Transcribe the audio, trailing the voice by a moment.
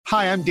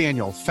Hi, I'm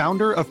Daniel,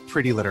 founder of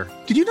Pretty Litter.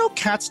 Did you know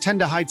cats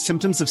tend to hide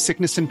symptoms of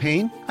sickness and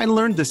pain? I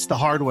learned this the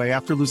hard way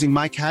after losing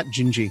my cat,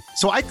 Gingy.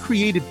 So I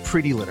created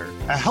Pretty Litter,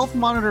 a health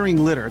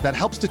monitoring litter that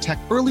helps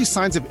detect early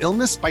signs of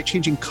illness by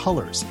changing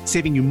colors,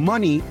 saving you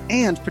money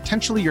and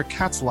potentially your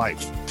cat's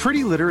life.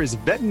 Pretty Litter is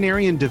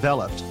veterinarian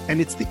developed, and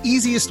it's the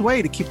easiest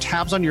way to keep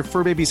tabs on your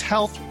fur baby's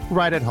health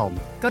right at home.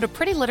 Go to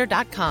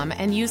prettylitter.com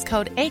and use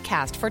code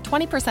ACAST for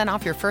 20%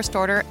 off your first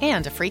order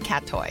and a free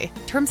cat toy.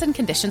 Terms and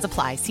conditions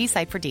apply. See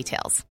site for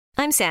details.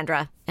 I'm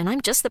Sandra, and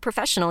I'm just the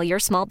professional your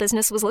small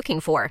business was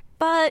looking for.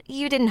 But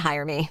you didn't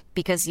hire me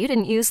because you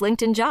didn't use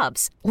LinkedIn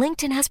Jobs.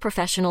 LinkedIn has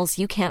professionals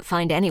you can't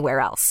find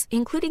anywhere else,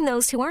 including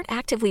those who aren't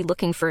actively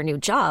looking for a new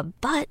job,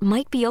 but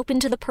might be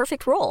open to the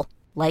perfect role,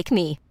 like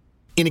me.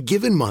 In a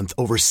given month,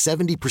 over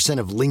 70%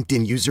 of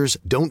LinkedIn users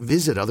don't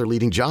visit other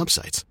leading job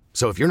sites.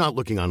 So if you're not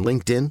looking on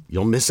LinkedIn,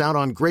 you'll miss out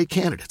on great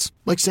candidates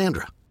like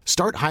Sandra.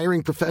 Start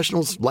hiring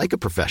professionals like a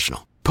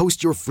professional.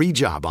 Post your free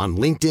job on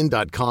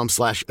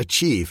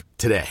linkedin.com/achieve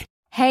today.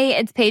 Hey,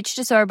 it's Paige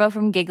DeSorbo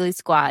from Giggly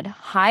Squad.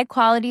 High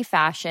quality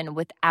fashion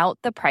without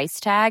the price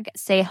tag.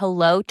 Say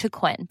hello to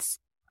Quince.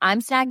 I'm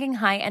snagging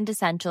high-end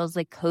essentials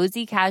like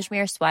cozy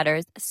cashmere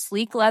sweaters,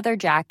 sleek leather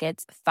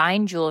jackets,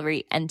 fine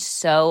jewelry, and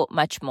so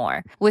much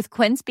more. With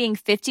Quince being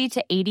 50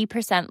 to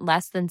 80%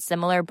 less than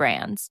similar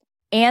brands.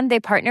 And they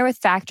partner with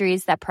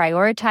factories that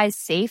prioritize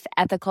safe,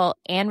 ethical,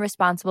 and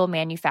responsible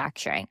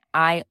manufacturing.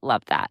 I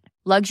love that.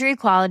 Luxury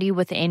quality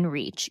within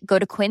reach. Go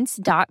to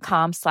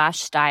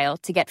quince.com/style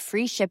to get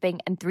free shipping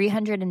and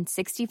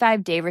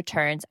 365-day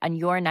returns on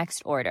your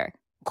next order.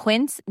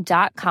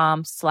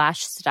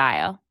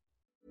 Quince.com/style.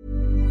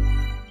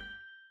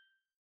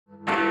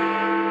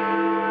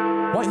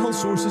 Whitehall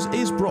Sources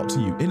is brought to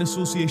you in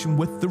association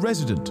with The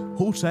Resident,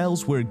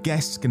 hotels where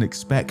guests can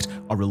expect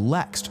a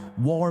relaxed,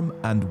 warm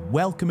and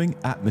welcoming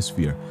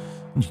atmosphere.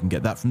 And you can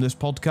get that from this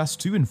podcast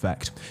too, in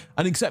fact.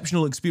 An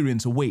exceptional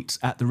experience awaits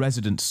at The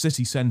Resident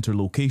city centre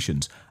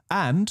locations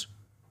and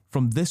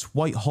from this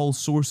Whitehall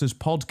Sources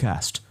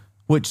podcast,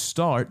 which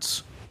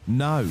starts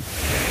now.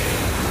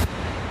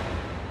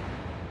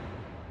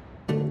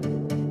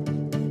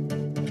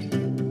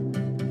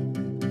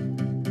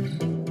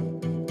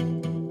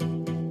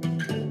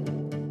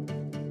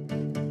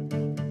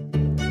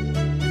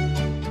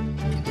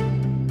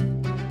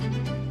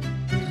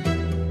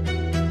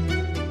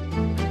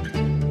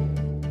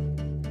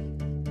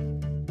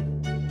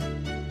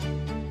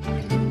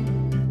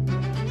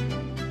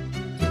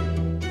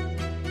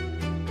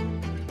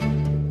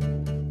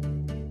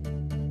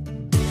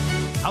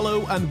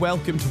 Hello and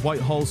welcome to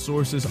Whitehall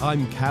Sources.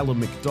 I'm Callum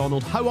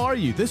McDonald. How are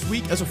you? This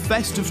week, as a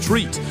festive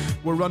treat,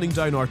 we're running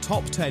down our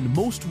top 10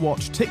 most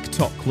watched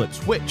TikTok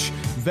clips, which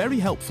very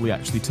helpfully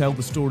actually tell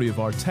the story of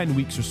our 10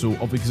 weeks or so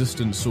of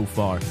existence so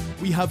far.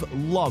 We have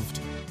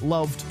loved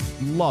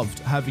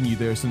having you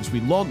there since we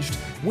launched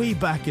way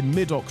back in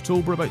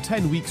mid-October, about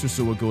 10 weeks or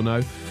so ago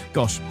now.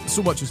 Gosh,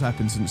 so much has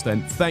happened since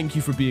then. Thank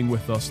you for being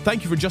with us.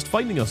 Thank you for just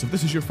finding us. If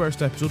this is your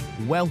first episode,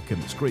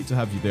 welcome. It's great to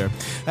have you there.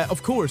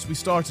 Of course, we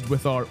started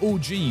with our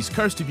OGs,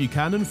 Kirsty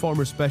Buchanan,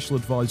 former Special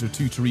Advisor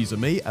to Theresa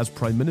May as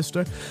Prime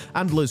Minister,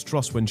 and Liz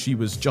Truss when she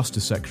was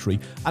Justice Secretary.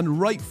 And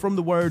right from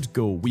the word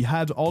go, we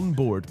had on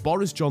board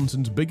Boris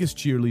Johnson's biggest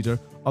cheerleader,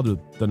 other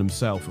than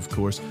himself, of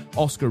course,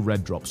 Oscar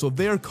Reddrop. So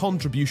their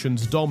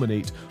contributions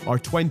dominate our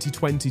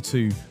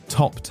 2022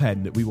 top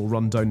 10 that we will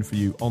run down for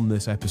you on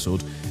this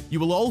episode. You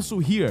will also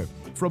hear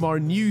from our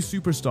new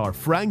superstar,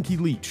 Frankie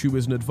Leach, who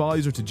was an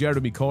advisor to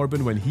Jeremy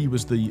Corbyn when he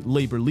was the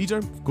Labour leader,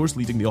 of course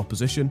leading the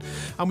opposition.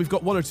 And we've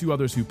got one or two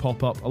others who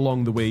pop up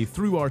along the way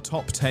through our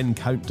top 10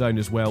 countdown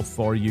as well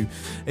for you.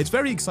 It's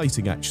very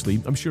exciting,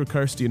 actually. I'm sure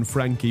Kirsty and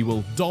Frankie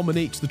will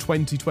dominate the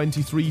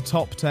 2023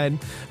 top 10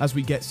 as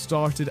we get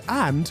started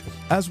and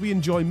as we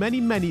enjoy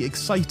many, many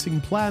exciting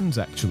plans,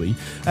 actually.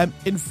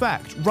 In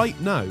fact, right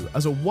now,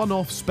 as a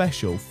one-off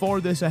special for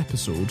this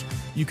episode,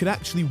 you can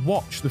actually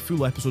watch the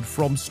full episode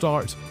from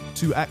start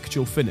to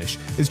actual finish.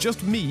 It's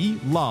just me,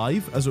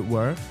 live, as it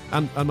were,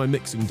 and my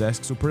mixing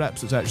desk, so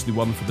perhaps it's actually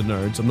one for the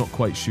nerds, I'm not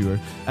quite sure.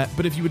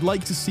 But if you would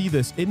like to see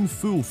this in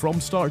full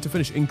from start to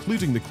finish,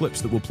 including the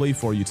clips that we'll play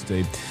for you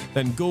today,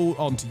 then go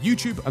onto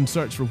YouTube and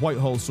search for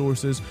Whitehall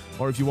Sources,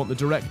 or if you want the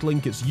direct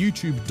link, it's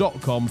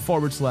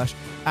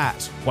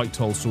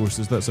youtube.com/@Whitehall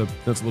Sources. That's a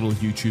little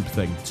YouTube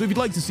thing. So if you'd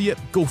like to see it,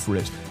 go for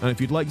it. And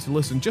if you'd like to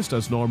listen just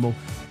as normal,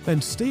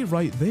 then stay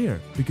right there,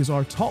 because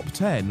our top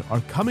 10 are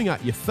coming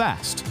at you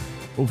fast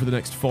over the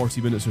next 40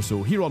 minutes or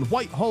so, here on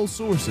Whitehall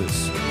Sources.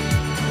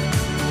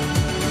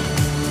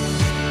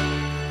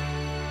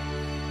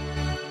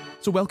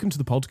 So welcome to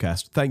the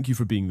podcast. Thank you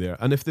for being there.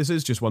 And if this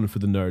is just one for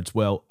the nerds,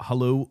 well,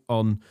 hello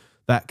on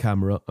that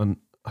camera and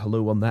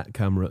hello on that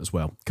camera as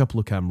well. A couple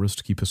of cameras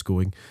to keep us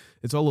going.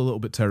 It's all a little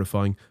bit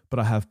terrifying, but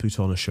I have put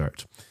on a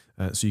shirt.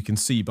 So you can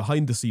see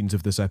behind the scenes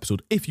of this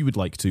episode, if you would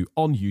like to,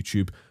 on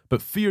YouTube.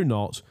 But fear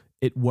not,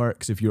 it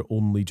works if you're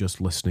only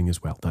just listening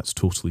as well. That's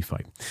totally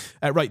fine.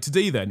 Right,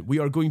 today then, we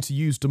are going to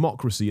use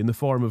democracy in the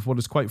form of what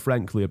is quite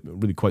frankly a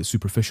really quite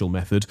superficial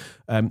method,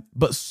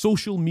 but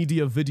social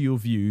media video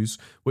views,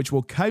 which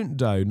will count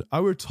down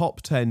our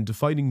top 10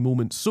 defining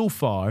moments so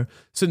far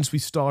since we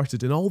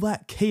started in all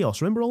that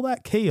chaos. Remember all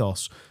that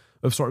chaos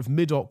of sort of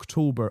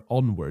mid-October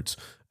onwards?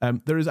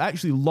 There is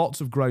actually lots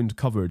of ground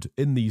covered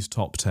in these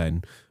top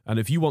 10, and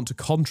if you want to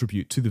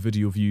contribute to the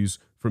video views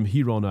from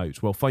here on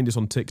out, well, find us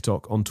on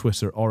TikTok, on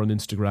Twitter, or on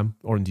Instagram,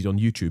 or indeed on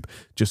YouTube.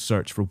 Just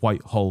search for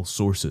Whitehall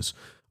Sources.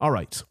 All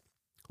right,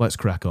 let's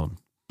crack on.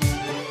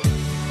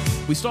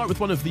 We start with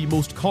one of the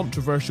most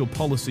controversial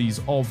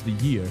policies of the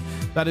year.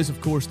 That is,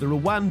 of course, the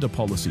Rwanda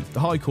policy. The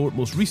High Court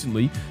most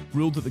recently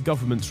ruled that the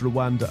government's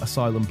Rwanda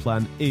asylum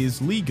plan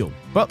is legal.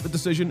 But the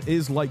decision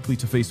is likely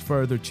to face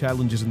further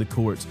challenges in the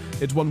courts.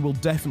 It's one we'll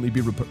definitely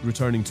be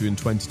returning to in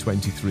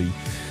 2023.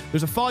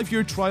 There's a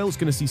 5-year trial. It's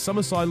going to see some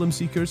asylum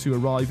seekers who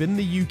arrive in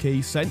the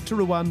UK sent to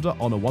Rwanda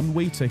on a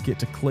one-way ticket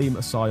to claim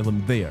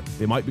asylum there.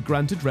 They might be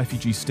granted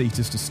refugee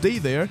status to stay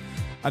there,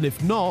 and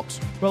if not,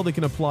 well, they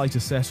can apply to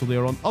settle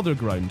there on other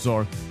grounds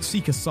or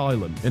seek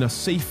asylum in a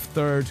safe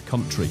third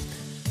country.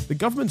 The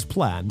government's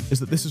plan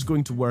is that this is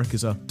going to work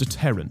as a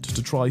deterrent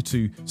to try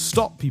to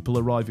stop people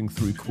arriving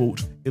through,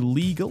 quote,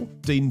 illegal,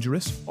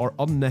 dangerous or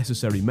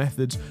unnecessary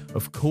methods.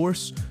 Of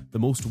course, the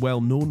most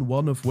well-known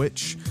one of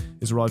which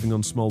is arriving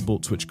on small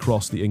boats which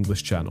cross the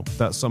English Channel.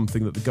 That's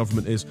something that the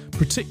government is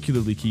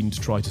particularly keen to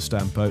try to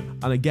stamp out.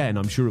 And again,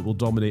 I'm sure it will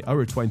dominate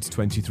our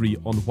 2023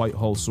 on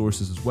Whitehall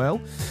Sources as well.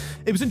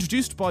 It was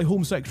introduced by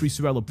Home Secretary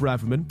Suella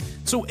Braverman.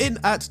 So in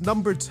at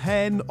number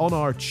 10 on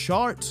our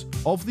chart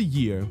of the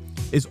year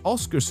is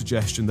Oscar's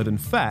suggestion that, in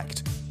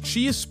fact,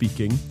 she is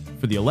speaking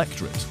for the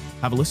electorate.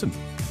 Have a listen.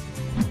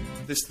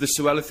 The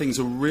Suella thing's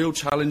a real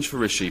challenge for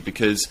Rishi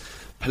because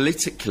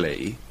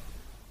politically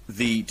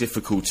the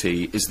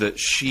difficulty is that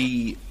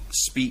she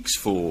speaks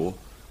for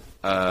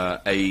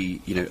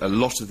a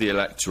lot of the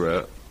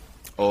electorate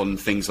on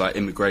things like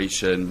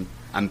immigration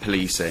and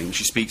policing.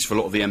 She speaks for a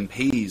lot of the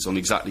MPs on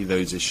exactly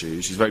those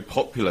issues. She's very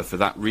popular for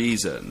that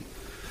reason.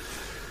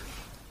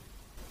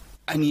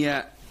 And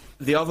yet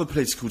the other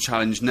political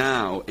challenge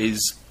now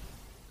is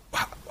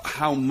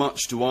how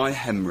much do I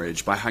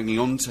hemorrhage by hanging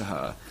on to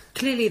her?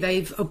 Clearly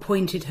they've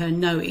appointed her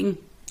knowing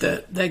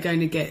that they're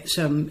going to get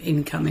some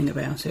incoming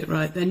about it,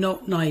 right? They're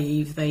not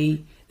naive.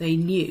 They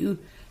knew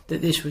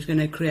that this was going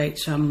to create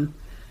some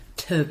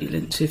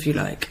turbulence, if you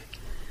like.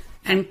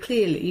 And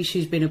clearly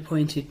she's been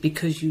appointed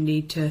because you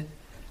need to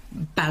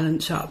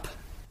balance up,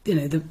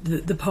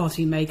 the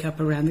party makeup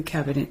around the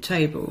cabinet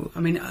table. I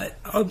mean,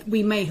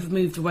 we may have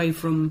moved away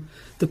from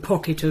the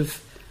pocket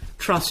of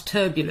trust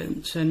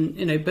turbulence, and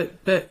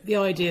but the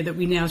idea that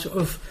we now sort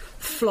of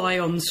fly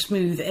on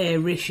smooth air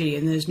Rishi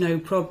and there's no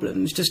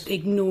problems just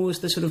ignores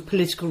the sort of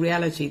political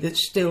reality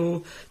that's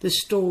still the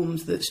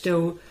storms that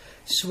still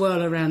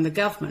swirl around the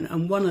government.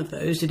 And one of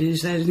those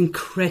is an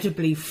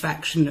incredibly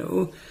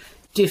factional,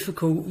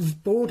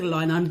 difficult,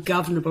 borderline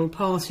ungovernable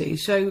party.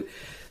 So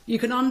you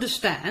can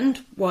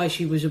understand why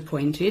she was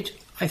appointed.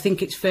 I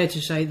think it's fair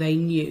to say they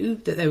knew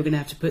that they were going to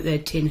have to put their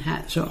tin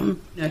hats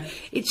on.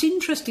 It's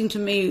interesting to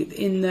me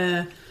in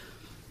the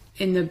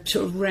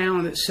sort of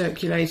round that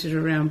circulated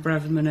around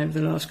Braverman over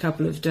the last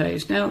couple of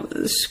days. Now,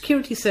 the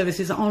security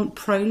services aren't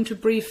prone to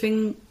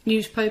briefing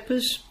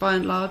newspapers, by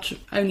and large,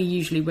 only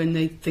usually when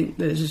they think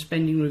there's a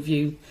spending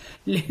review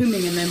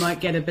looming and they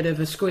might get a bit of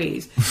a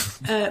squeeze.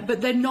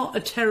 But they're not a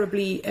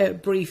terribly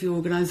briefy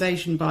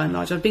organisation, by and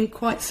large. I've been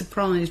quite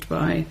surprised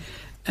by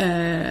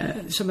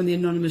some of the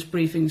anonymous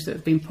briefings that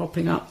have been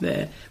popping up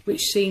there,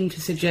 which seem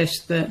to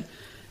suggest that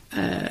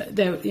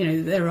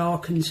there are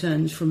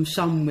concerns from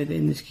some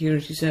within the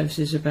security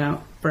services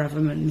about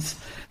Braverman's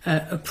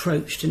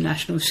approach to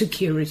national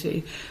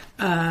security,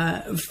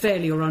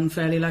 fairly or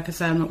unfairly. Like I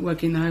say, I'm not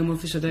working in the Home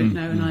Office, I don't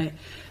know, and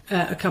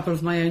a couple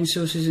of my own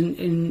sources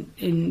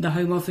in the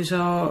Home Office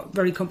are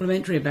very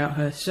complimentary about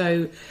her.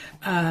 So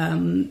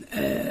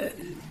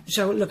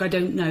look, I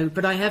don't know,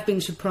 but I have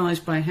been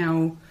surprised by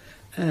how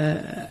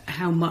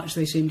much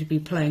they seem to be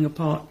playing a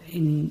part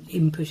in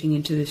inputting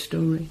into this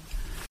story.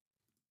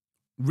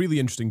 Really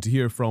interesting to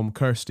hear from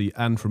Kirsty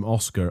and from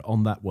Oscar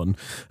on that one.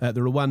 The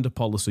Rwanda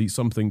policy,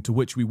 something to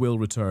which we will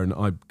return,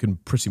 I can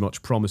pretty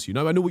much promise you.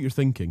 Now, I know what you're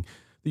thinking,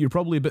 that you're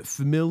probably a bit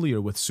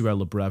familiar with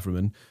Suella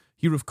Braverman.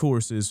 Here, of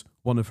course, is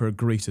one of her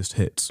greatest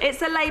hits. It's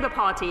the Labour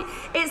Party,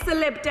 it's the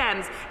Lib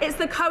Dems, it's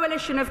the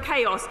Coalition of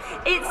Chaos,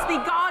 it's the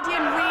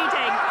Guardian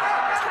reading,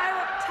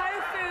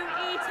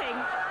 tofu-eating,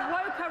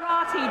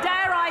 wokerati,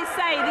 dare I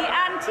say, the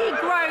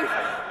anti-growth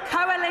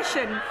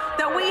coalition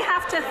that we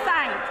have to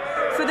thank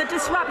for the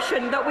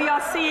disruption that we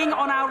are seeing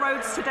on our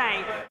roads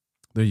today.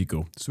 There you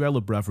go.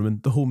 Suella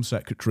Braverman, the Home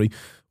Secretary,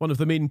 one of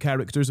the main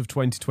characters of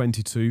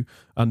 2022,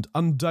 and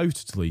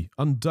undoubtedly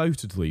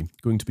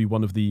going to be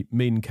one of the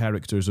main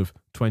characters of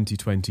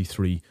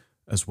 2023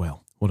 as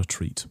well. What a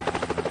treat.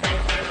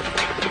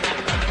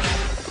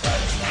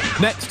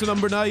 Next to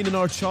number 9 in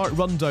our chart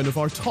rundown of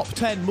our top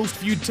 10 most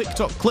viewed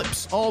TikTok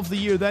clips of the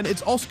year then,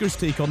 it's Oscar's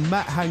take on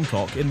Matt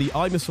Hancock in the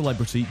I'm a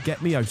Celebrity,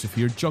 Get Me Out of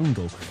Here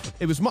jungle.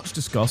 It was much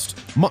discussed,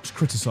 much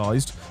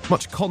criticised,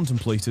 much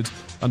contemplated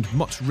and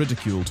much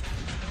ridiculed.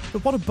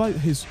 But what about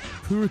his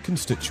poor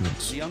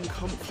constituents? The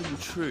uncomfortable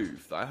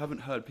truth that I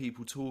haven't heard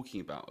people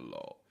talking about a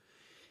lot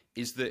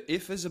is that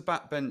if as a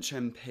backbench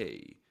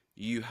MP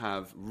you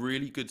have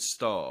really good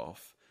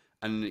staff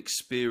and an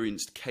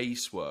experienced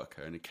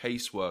caseworker, and a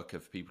caseworker,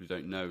 for people who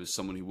don't know, is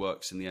someone who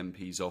works in the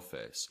MP's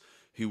office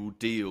who will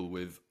deal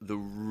with the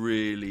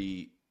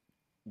really,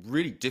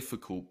 really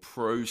difficult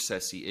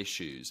processy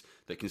issues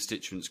that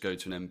constituents go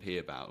to an MP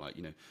about. Like,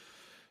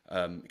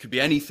 it could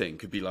be anything. It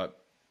could be like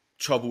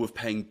trouble with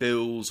paying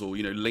bills, or,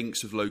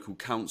 links with local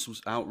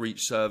councils,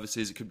 outreach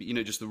services. It could be,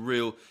 just the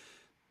real...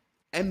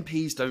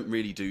 MPs don't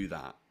really do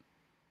that.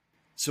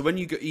 So when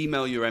you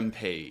email your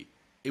MP,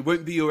 it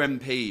won't be your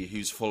MP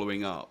who's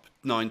following up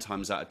 9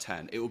 times out of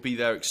 10. It will be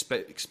their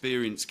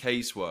experienced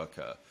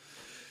caseworker.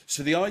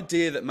 So the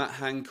idea that Matt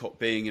Hancock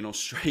being in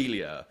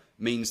Australia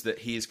means that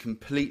he is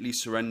completely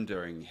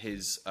surrendering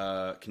his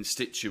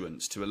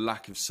constituents to a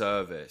lack of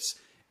service,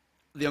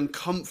 the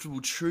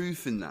uncomfortable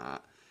truth in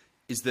that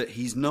is that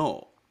he's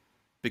not,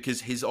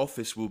 because his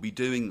office will be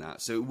doing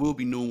that. So it will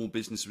be normal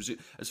business.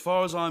 As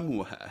far as I'm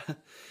aware,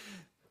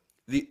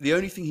 the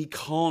only thing he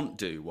can't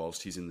do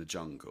whilst he's in the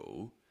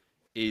jungle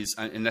is,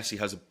 unless he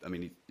has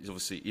he's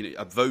obviously,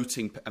 a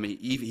voting,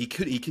 he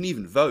can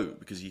even vote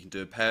because he can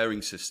do a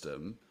pairing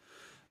system,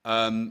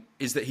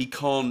 is that he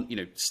can't,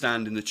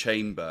 stand in the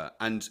chamber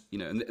and,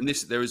 and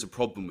this, there is a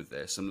problem with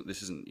this, and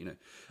this isn't,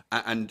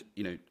 and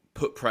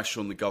put pressure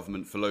on the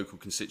government for local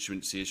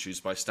constituency issues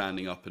by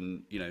standing up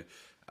and,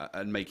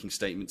 and making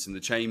statements in the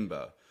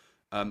chamber.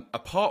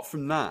 Apart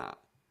from that,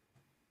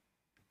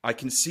 I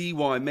can see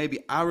why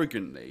maybe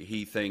arrogantly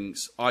he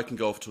thinks I can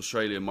go off to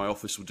Australia and my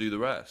office will do the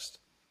rest.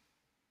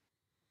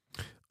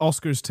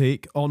 Oscar's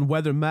take on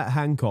whether Matt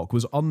Hancock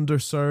was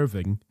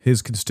underserving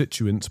his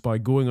constituents by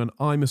going on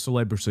I'm a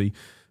Celebrity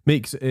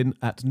makes it in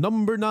at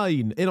number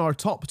 9 in our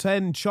top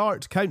 10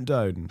 chart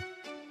countdown.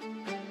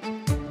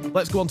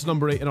 Let's go on to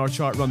number 8 in our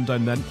chart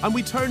rundown then, and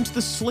we turn to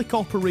the slick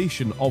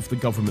operation of the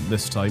government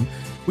this time.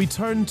 We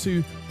turn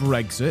to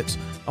Brexit,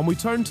 and we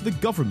turn to the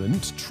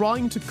government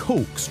trying to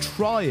coax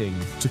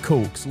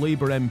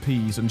Labour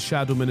MPs and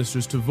shadow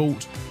ministers to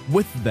vote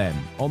with them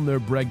on their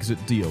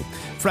Brexit deal.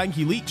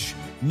 Frankie Leach,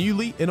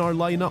 newly in our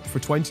lineup for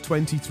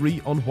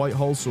 2023 on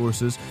Whitehall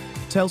Sources,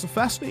 tells a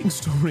fascinating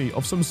story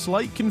of some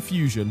slight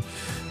confusion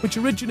which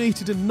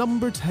originated in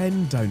number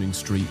 10 Downing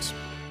Street.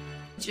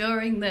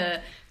 During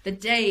the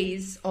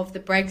days of the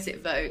Brexit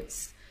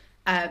votes,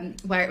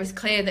 where it was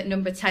clear that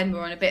number 10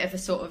 were on a bit of a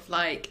sort of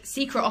like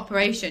secret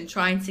operation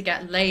trying to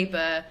get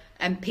Labour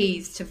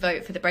MPs to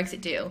vote for the Brexit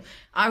deal,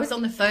 I was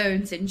on the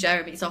phones in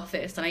Jeremy's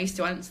office, and I used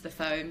to answer the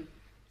phone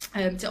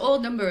to all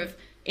number of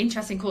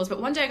interesting calls.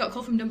 But one day I got a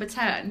call from number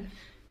 10,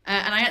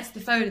 and I answered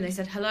the phone, and they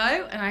said,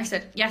 hello? And I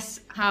said, yes,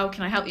 how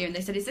can I help you? And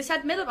they said, is this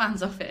Ed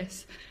Miliband's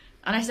office?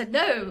 And I said,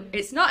 no,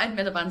 it's not Ed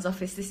Miliband's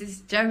office. This is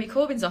Jeremy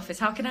Corbyn's office.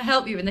 How can I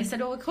help you? And they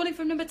said, oh, we're calling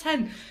from number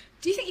 10.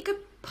 Do you think you could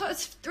put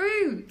us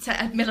through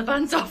to Ed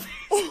Miliband's office?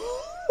 And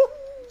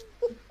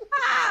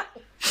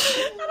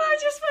I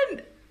just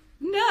went,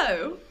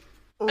 no.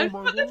 And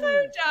put the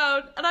phone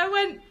down. And I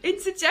went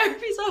into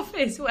Jeremy's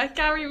office where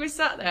Gary was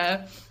sat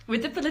there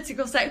with the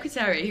political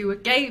secretary who were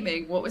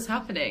gaming what was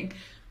happening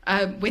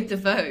with the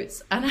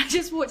votes. And I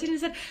just walked in and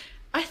said,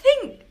 I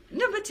think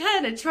number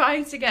 10 are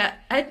trying to get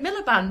Ed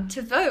Miliband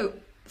to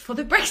vote for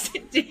the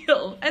Brexit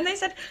deal. And they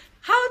said,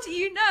 how do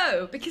you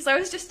know? Because I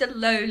was just a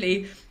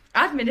lowly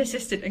admin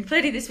assistant, and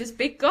clearly this was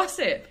big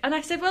gossip. And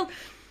I said, well,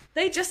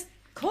 they just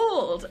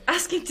called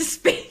asking to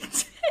speak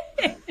to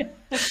him. And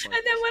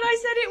then when I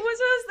said it was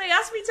us, they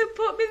asked me to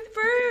put me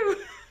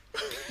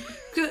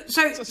through.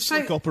 It's a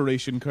slick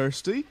operation,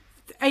 Kirsty.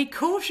 A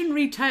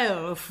cautionary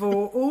tale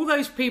for all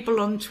those people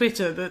on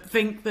Twitter that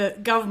think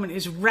that government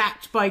is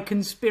racked by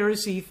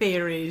conspiracy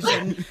theories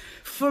and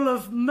full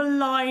of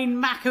malign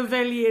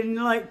Machiavellian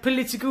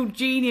political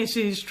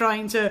geniuses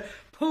trying to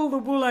pull the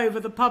wool over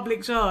the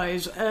public's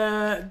eyes.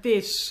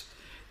 This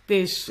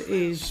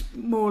is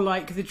more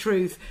like the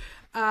truth.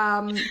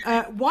 Why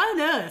on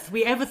earth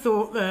we ever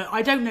thought that...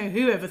 I don't know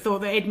who ever thought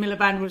that Ed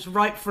Miliband was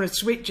ripe for a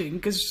switching,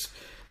 because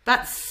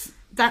that's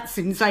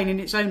insane in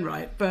its own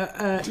right.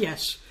 But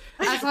yes,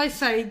 as I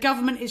say,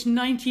 government is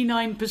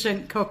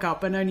 99%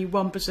 cock-up and only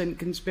 1%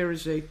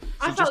 conspiracy.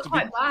 I felt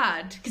quite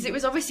bad, because it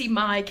was obviously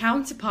my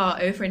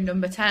counterpart over in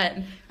number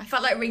 10. I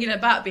felt like ringing her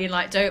back, being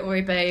like, don't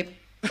worry, babe,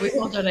 we've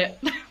all done it.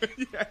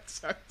 Yeah,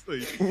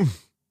 exactly.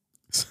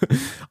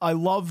 I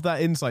love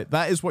that insight.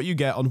 That is what you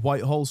get on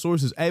Whitehall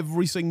Sources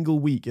every single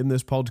week in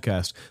this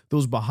podcast.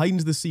 Those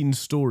behind-the-scenes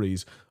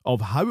stories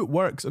of how it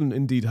works and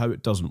indeed how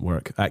it doesn't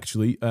work,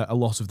 actually, a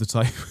lot of the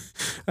time,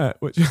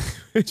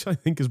 which I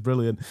think is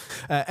brilliant.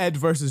 Ed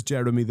versus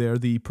Jeremy there,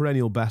 the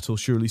perennial battle,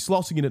 surely,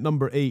 slotting in at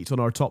number 8 on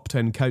our top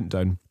 10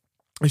 countdown.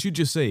 I should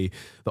just say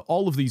that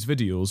all of these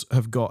videos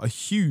have got a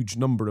huge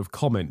number of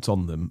comments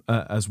on them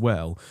as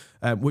well,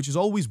 which is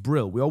always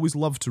brilliant. We always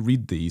love to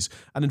read these.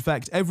 And in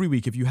fact, every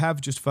week, if you have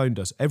just found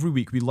us, every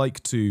week we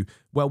like to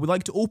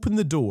open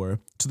the door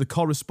to the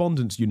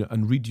correspondence unit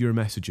and read your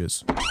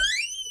messages.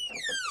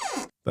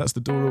 That's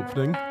the door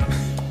opening.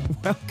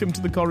 Welcome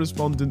to the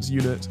correspondence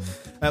unit.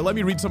 Let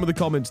me read some of the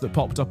comments that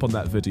popped up on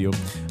that video.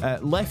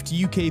 Left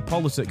UK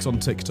politics on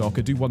TikTok.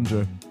 I do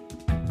wonder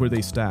where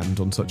they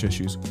stand on such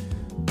issues.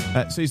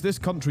 Says this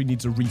country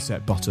needs a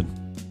reset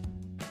button.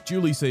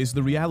 Julie says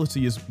the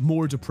reality is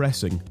more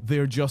depressing.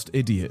 They're just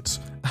idiots.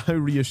 How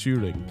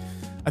reassuring.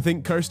 I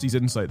think Kirsty's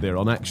insight there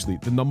on actually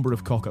the number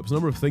of cock-ups, the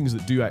number of things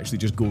that do actually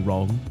just go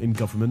wrong in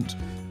government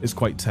is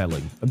quite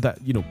telling. And that,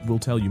 we'll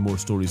tell you more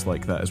stories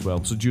like that as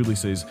well. So Julie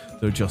says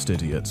they're just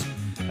idiots.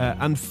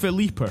 And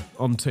Philippa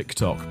on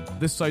TikTok.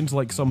 This sounds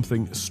like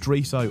something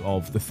straight out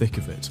of The Thick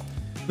of It.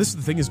 This is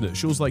the thing, isn't it?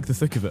 Shows like The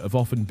Thick of It have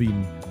often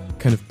been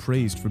kind of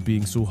praised for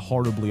being so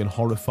horribly and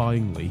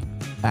horrifyingly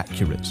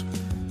accurate.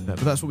 But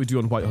that's what we do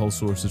on Whitehall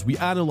Sources. We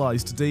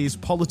analyse today's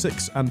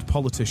politics and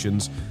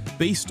politicians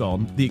based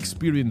on the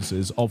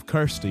experiences of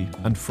Kirsty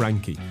and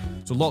Frankie.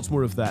 So lots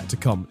more of that to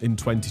come in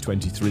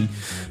 2023.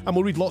 And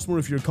we'll read lots more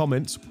of your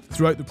comments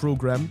throughout the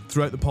programme,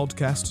 throughout the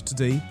podcast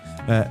today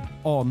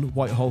on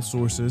Whitehall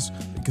Sources,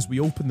 because we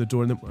open the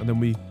door and then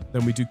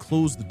we do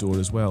close the door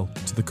as well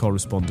to the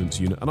correspondence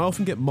unit. And I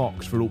often get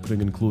mocked for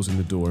opening and closing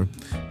the door,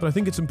 but I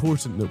think it's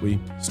important that we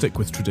stick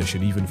with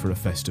tradition even for a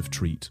festive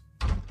treat.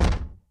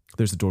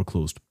 There's the door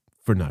closed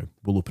for now.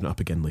 We'll open it up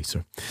again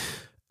later.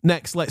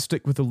 Next, let's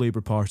stick with the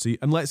Labour Party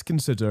and let's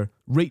consider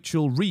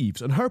Rachel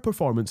Reeves and her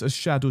performance as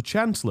Shadow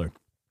Chancellor.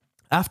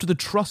 After the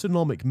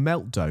Trussonomic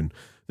meltdown,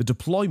 the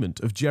deployment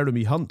of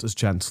Jeremy Hunt as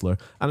Chancellor,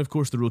 and of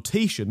course the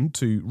rotation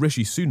to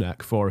Rishi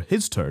Sunak for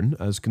his turn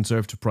as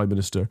Conservative Prime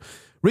Minister,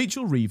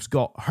 Rachel Reeves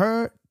got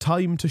her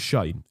time to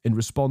shine in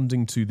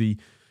responding to the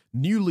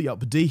newly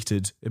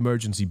updated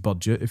emergency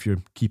budget, if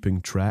you're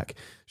keeping track.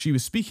 She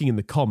was speaking in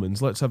the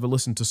Commons. Let's have a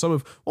listen to some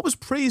of what was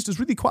praised as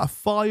really quite a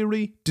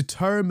fiery,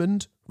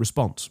 determined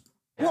response.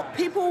 What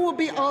people will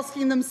be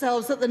asking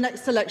themselves at the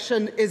next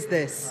election is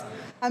this: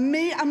 are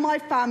me and my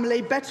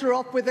family better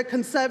off with a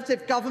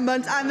Conservative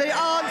government? And the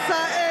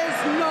answer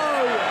is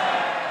no.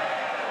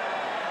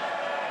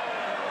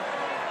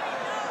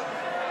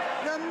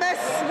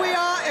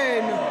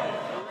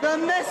 The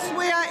mess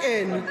we are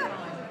in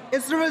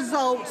is the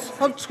result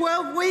of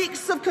 12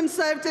 weeks of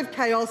Conservative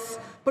chaos,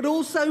 but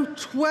also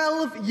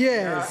 12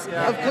 years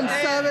of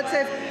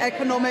Conservative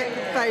economic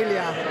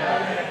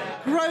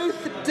failure.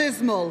 Growth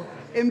dismal,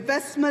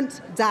 investment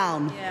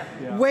down,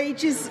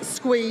 wages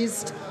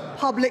squeezed,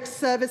 public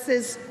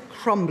services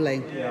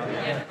crumbling.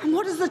 And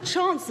what does the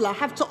Chancellor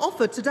have to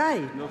offer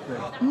today?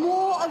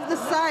 More of the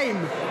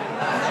same,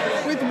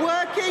 with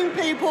working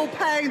people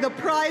paying the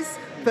price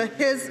for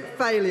his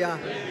failure.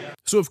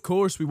 So, of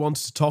course, we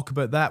wanted to talk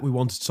about that. We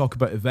wanted to talk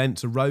about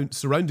events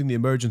surrounding the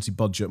emergency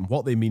budget and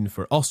what they mean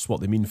for us,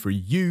 what they mean for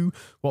you,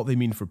 what they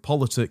mean for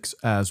politics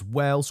as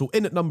well. So,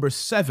 in at number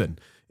 7,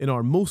 in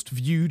our most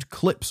viewed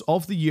clips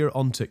of the year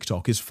on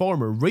TikTok, is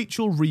former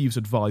Rachel Reeves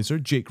advisor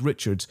Jake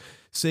Richards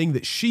saying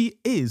that she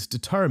is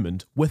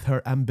determined with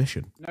her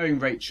ambition. Knowing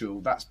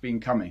Rachel, that's been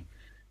coming.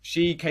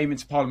 She came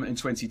into Parliament in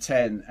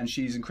 2010 and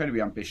she's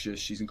incredibly ambitious,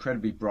 she's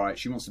incredibly bright,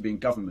 she wants to be in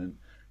government.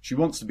 She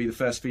wants to be the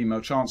first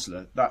female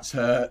Chancellor. That's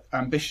her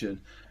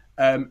ambition.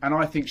 And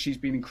I think she's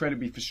been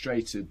incredibly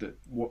frustrated that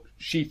what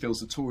she feels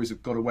the Tories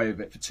have got away with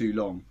it for too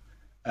long.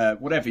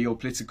 Whatever your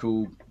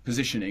political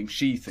positioning,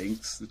 she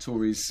thinks the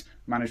Tories'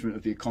 management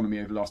of the economy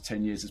over the last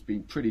 10 years has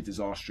been pretty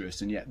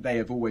disastrous, and yet they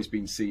have always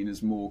been seen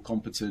as more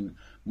competent,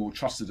 more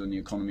trusted on the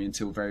economy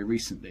until very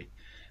recently.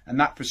 And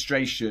that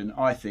frustration,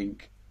 I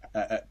think,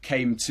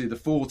 came to the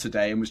fore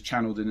today and was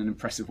channelled in an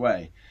impressive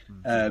way.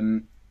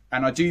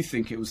 And I do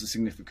think it was a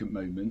significant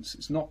moment.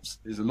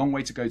 There's a long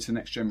way to go to the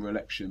next general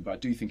election, but I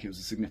do think it was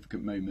a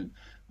significant moment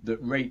that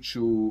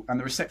Rachel, and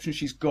the reception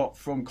she's got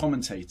from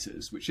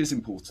commentators, which is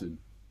important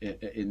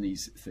in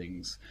these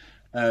things,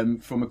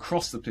 from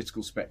across the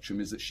political spectrum,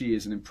 is that she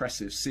is an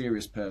impressive,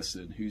 serious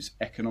person whose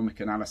economic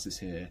analysis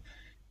here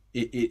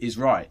is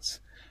right.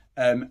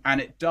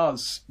 And it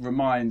does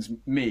remind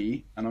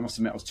me, and I must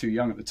admit I was too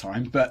young at the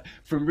time, but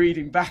from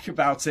reading back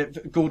about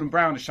it, Gordon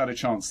Brown as Shadow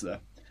Chancellor,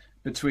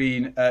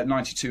 between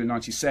 92 and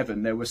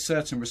 97, there were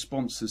certain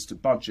responses to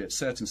budget,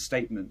 certain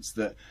statements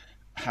that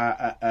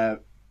are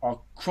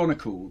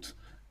chronicled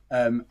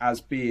as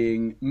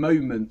being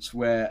moments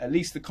where at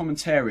least the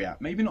commentariat,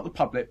 maybe not the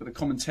public, but the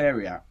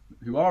commentariat,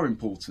 who are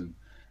important,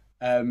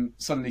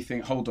 suddenly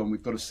think, hold on,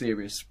 we've got a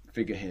serious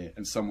figure here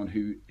and someone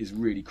who is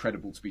really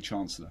credible to be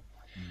Chancellor.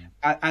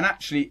 And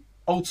actually,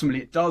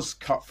 ultimately, it does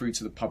cut through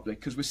to the public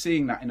because we're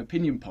seeing that in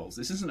opinion polls.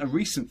 This isn't a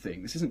recent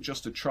thing. This isn't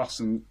just a Truss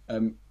and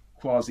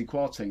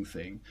Kwasi-Kwarteng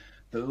thing.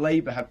 That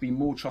Labour have been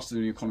more trusted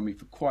in the economy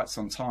for quite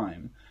some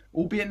time,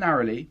 albeit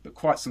narrowly, but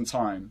quite some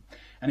time.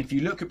 And if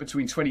you look at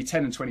between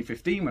 2010 and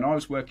 2015, when I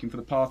was working for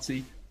the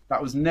party,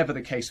 that was never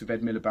the case with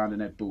Ed Miliband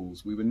and Ed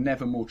Balls. We were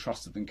never more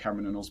trusted than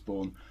Cameron and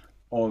Osborne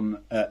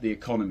on the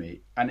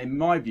economy. And in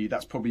my view,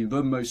 that's probably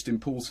the most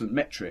important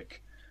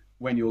metric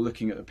when you're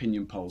looking at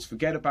opinion polls.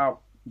 Forget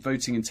about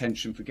voting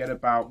intention, forget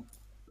about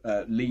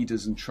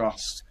leaders and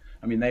trust.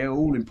 I mean, they are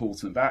all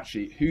important, but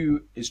actually,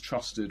 who is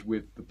trusted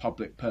with the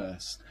public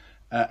purse?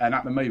 And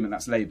at the moment,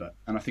 that's Labour.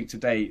 And I think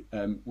today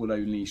will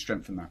only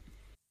strengthen that.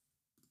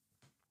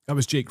 That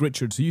was Jake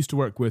Richards, who used to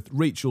work with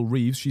Rachel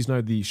Reeves. She's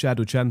now the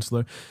Shadow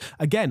Chancellor.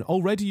 Again,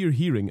 already you're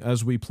hearing,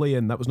 as we play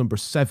in, that was number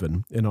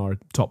 7 in our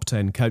top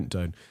 10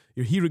 countdown,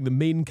 you're hearing the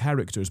main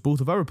characters,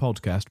 both of our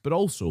podcast, but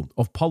also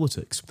of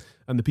politics,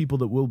 and the people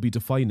that will be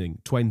defining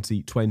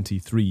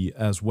 2023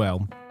 as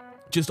well.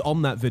 Just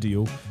on that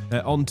video,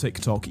 on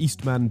TikTok,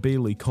 Eastman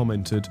Bailey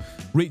commented,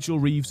 Rachel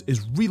Reeves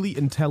is really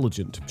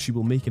intelligent. She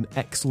will make an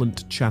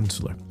excellent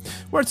Chancellor.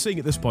 Worth saying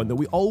at this point that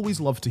we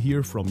always love to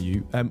hear from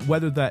you,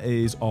 whether that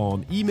is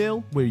on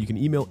email, where you can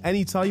email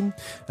anytime.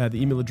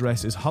 The email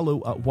address is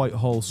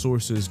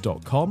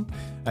hello@whitehallsources.com.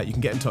 You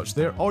can get in touch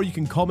there, or you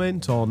can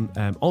comment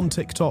on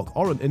TikTok,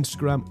 or on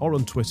Instagram, or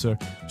on Twitter.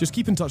 Just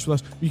keep in touch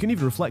with us. You can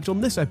even reflect on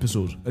this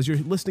episode as you're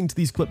listening to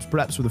these clips,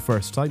 perhaps for the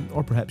first time,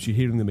 or perhaps you're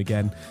hearing them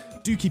again.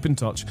 Do keep in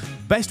touch.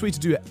 Best way to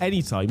do it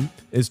anytime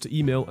is to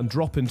email and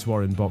drop into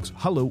our inbox,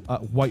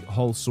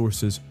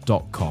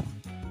 hello@whitehallsources.com.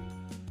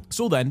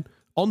 So then,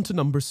 on to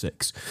number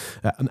 6,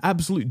 an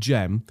absolute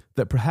gem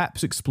that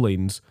perhaps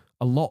explains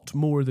a lot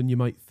more than you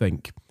might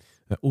think.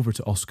 Over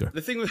to Oscar.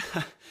 The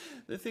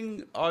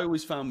thing I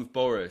always found with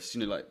Boris,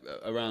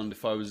 around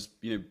if I was,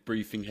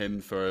 briefing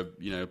him for a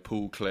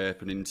pool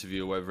clip, an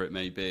interview, or whatever it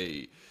may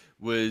be,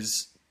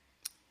 was...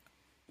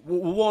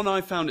 One,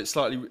 I found it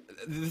slightly...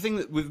 The thing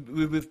that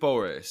with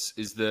Boris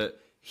is that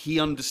he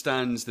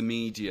understands the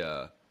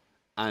media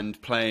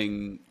and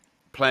playing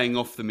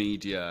off the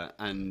media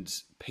and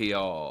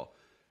PR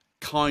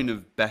kind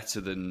of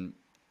better than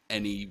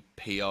any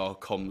PR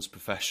comms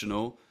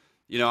professional.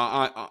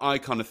 I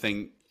kind of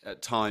think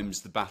at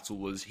times the battle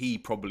was he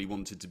probably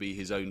wanted to be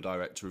his own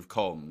director of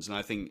comms. And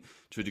I think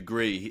to a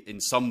degree, in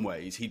some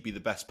ways, he'd be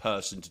the best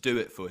person to do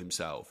it for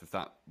himself, if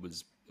that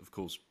was, of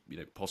course,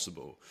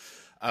 possible.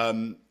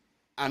 And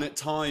at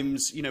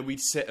times, we'd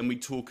sit and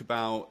we'd talk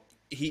about...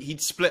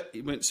 He'd split...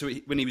 So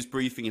when he was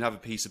briefing, he'd have a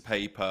piece of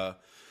paper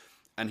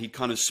and he'd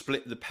kind of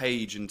split the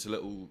page into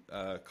little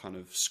kind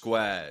of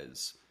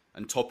squares.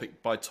 And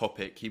topic by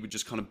topic, he would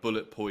just kind of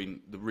bullet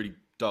point the really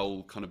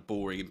dull, kind of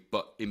boring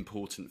but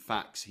important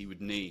facts he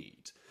would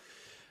need.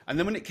 And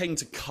then when it came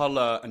to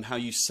colour and how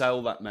you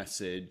sell that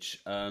message...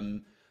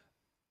 I'm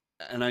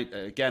kind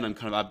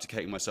of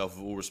abdicating myself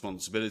of all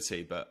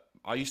responsibility, but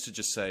I used to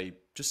just say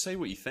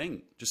what you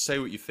think. Just say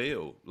what you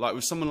feel. Like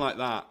with someone like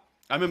that,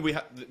 I remember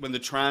when the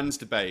trans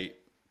debate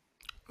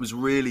was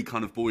really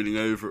kind of boiling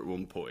over at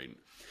one point,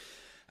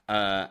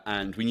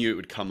 and we knew it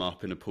would come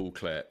up in a pool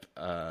clip,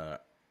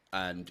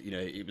 and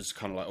it was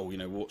kind of like,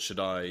 what should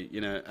I,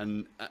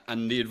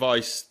 and the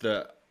advice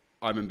that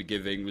I remember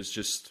giving was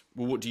just,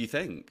 well, what do you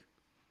think?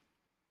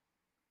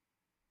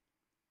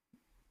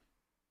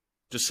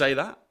 Just say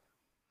that.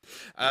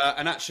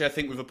 And actually, I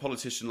think with a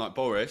politician like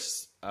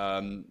Boris,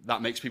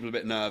 that makes people a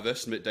bit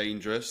nervous and a bit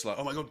dangerous. Like,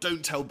 oh my God,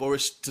 don't tell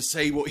Boris to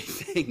say what he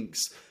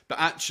thinks. But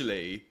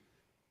actually,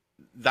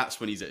 that's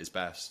when he's at his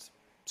best.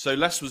 So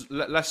less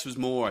was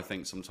more, I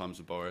think, sometimes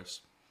with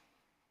Boris.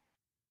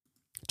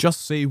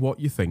 Just say what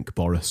you think,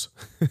 Boris.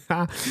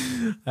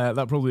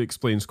 That probably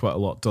explains quite a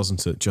lot,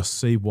 doesn't it? Just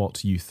say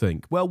what you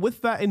think. Well,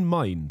 with that in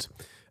mind,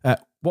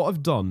 what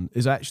I've done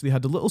is actually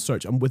had a little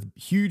search, and with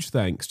huge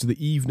thanks to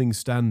the Evening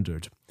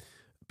Standard,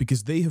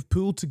 because they have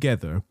pulled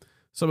together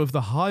some of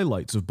the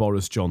highlights of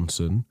Boris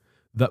Johnson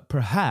that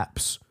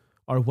perhaps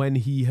are when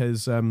he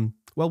has,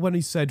 when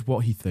he said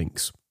what he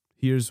thinks.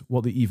 Here's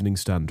what the Evening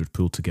Standard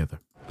pulled together.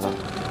 Is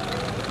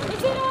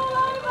it all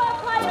over,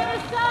 Prime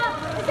Minister?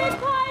 Is it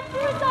time to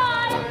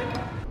resign?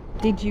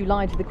 Did you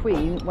lie to the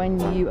Queen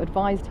when you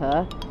advised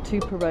her to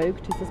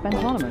prorogue to suspend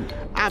Parliament?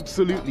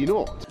 Absolutely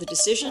not. The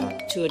decision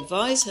to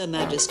advise Her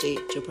Majesty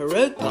to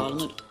prorogue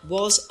Parliament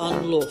was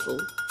unlawful.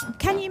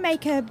 Can you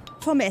make a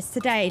promise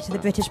today to the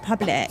British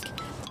public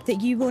that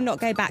you will not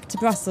go back to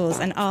Brussels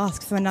and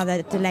ask for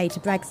another delay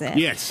to Brexit?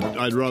 Yes,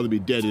 I'd rather be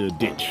dead in a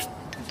ditch.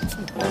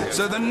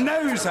 So the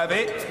noes have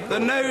it.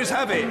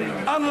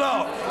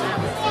 Unlock.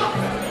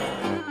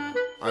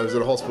 I was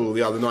at a hospital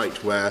the other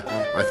night where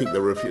I think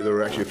there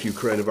were actually a few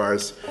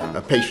coronavirus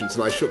patients,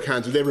 and I shook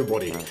hands with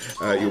everybody.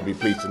 You'll be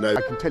pleased to know.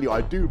 I can tell you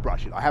I do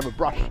brush it. I have a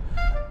brush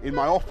in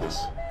my office.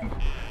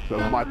 So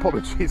my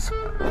apologies.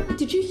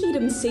 Did you hear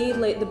him say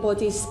let the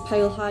bodies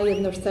pile high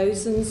in their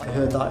thousands? I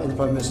heard that in the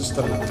Prime Minister's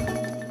stomach.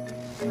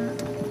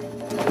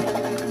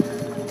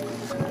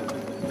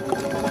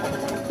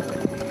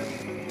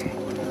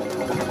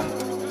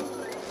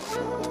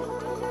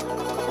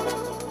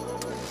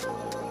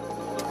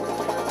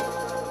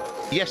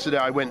 Yesterday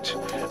I went,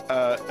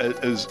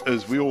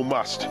 as we all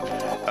must,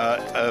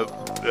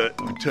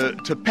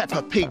 to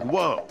Peppa Pig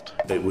World.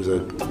 It was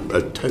a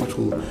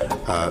total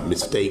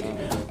mistake,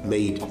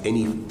 made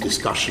any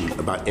discussion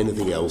about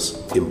anything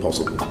else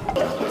impossible.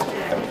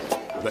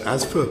 But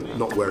as for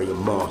not wearing a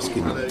mask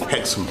in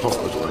Hexham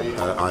Hospital,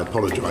 I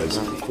apologise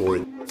for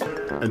it.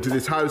 And to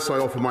this House, I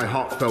offer my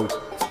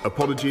heartfelt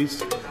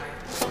apologies.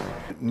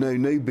 No,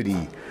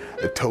 nobody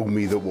told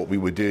me that what we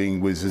were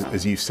doing was,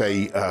 as you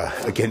say,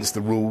 against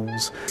the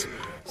rules.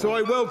 So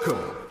I welcome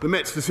the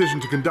Met's decision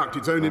to conduct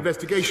its own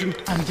investigation.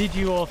 And did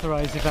you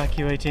authorise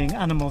evacuating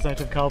animals out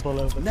of Kabul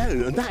over? No,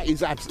 and that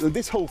is absolutely.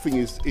 This whole thing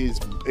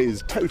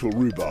is total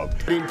rhubarb.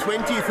 In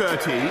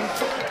 2013,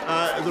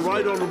 the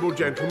Right Honourable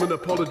Gentleman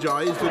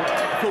apologised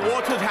for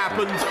what had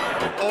happened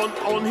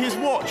on his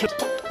watch.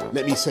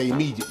 Let me say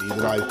immediately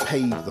that I've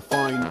paid the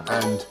fine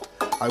and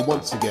I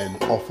once again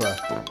offer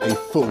a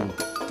full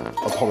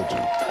apology.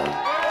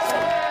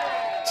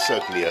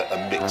 Certainly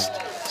a mixed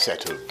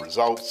set of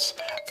results,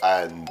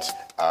 and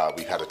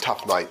we've had a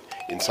tough night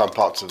in some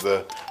parts of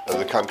the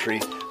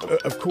country.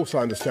 Of course, I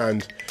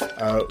understand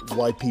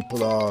why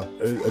people are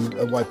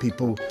and why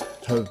people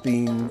have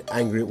been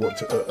angry at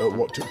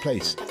what took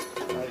place.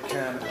 I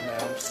can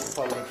announce the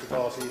Parliamentary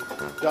Party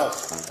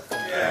does.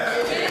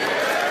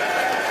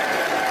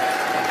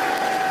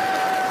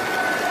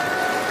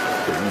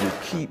 But we will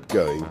keep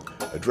going,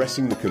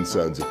 addressing the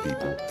concerns of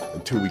people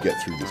until we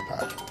get through this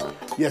patch.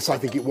 Yes, I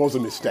think it was a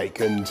mistake,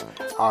 and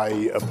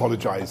I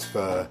apologise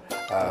for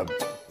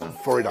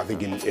it. I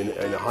think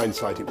in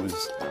hindsight it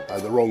was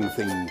the wrong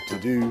thing to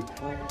do.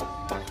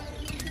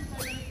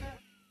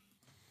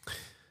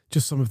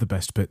 Just some of the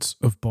best bits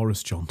of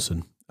Boris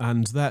Johnson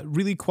and that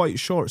really quite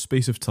short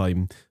space of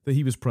time that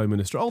he was Prime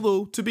Minister.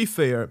 Although, to be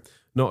fair,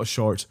 not as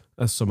short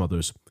as some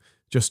others.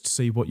 Just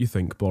say what you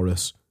think,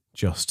 Boris.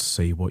 Just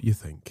say what you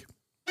think.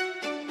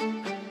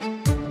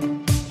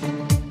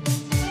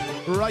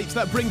 Right,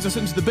 that brings us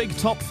into the big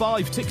top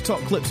 5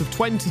 TikTok clips of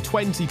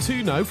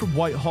 2022 now from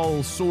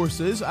Whitehall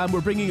sources, and we're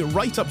bringing it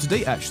right up to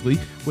date actually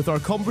with our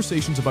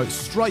conversations about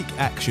strike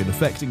action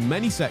affecting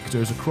many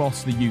sectors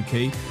across the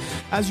UK.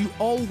 As you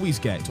always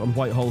get on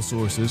Whitehall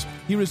sources,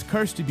 here is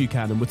Kirsty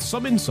Buchanan with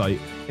some insight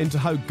into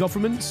how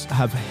governments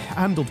have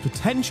handled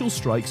potential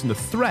strikes and the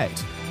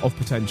threat of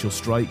potential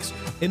strikes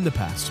in the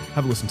past.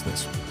 Have a listen to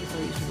this.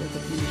 I used to work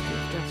at the Ministry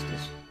of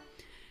Justice,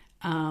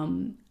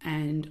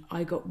 and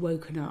I got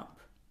woken up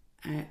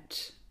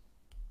at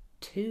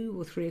 2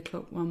 or 3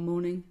 o'clock one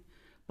morning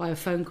by a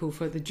phone call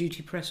for the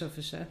duty press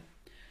officer.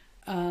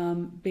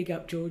 Big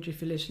up, George,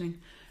 if you're listening.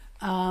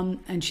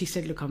 And she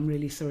said, look, I'm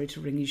really sorry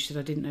to ring you. She said,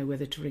 I didn't know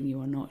whether to ring you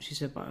or not. She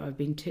said, but I've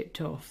been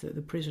tipped off that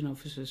the prison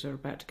officers are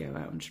about to go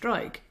out on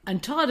strike.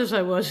 And tired as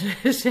I was,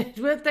 I said,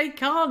 well, they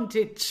can't.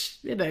 It's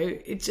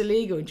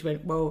illegal. And she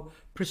went, well,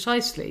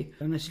 precisely.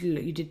 And I said,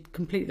 look, you did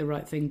completely the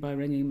right thing by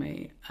ringing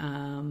me.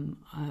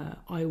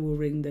 I will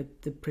ring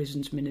the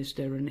prisons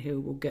minister and he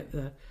will get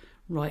the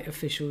right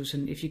officials,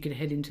 and if you could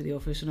head into the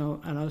office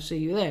and I'll see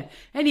you there.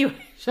 Anyway,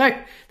 so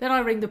then I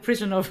ring the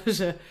prison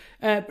officer,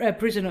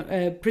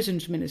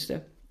 prisons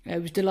minister. I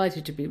was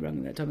delighted to be rung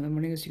at that time of the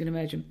morning, as you can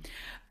imagine.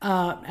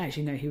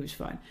 Actually, no, he was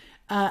fine.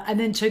 And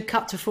then so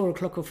cut to 4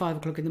 o'clock or 5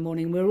 o'clock in the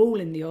morning, we're all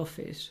in the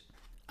office.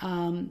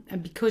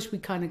 And because we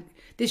kind of,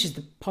 this is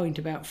the point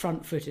about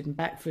front-footed and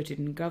back-footed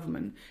in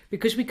government,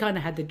 because we kind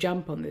of had the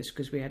jump on this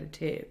because we had a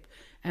tip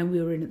and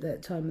we were in at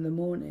that time of the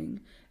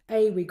morning.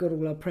 We got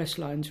all our press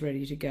lines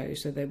ready to go,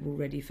 so they were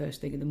ready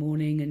first thing in the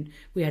morning, and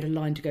we had a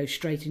line to go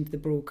straight into the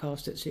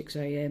broadcast at 6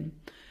 a.m.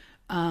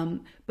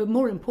 But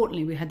more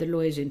importantly, we had the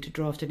lawyers in to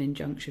draft an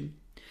injunction.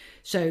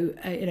 So,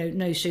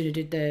 no sooner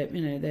did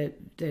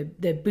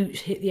their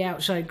boots hit the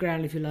outside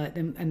ground, if you like,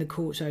 and the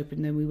courts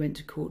opened, then we went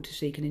to court to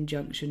seek an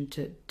injunction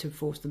to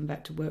force them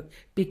back to work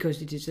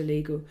because it is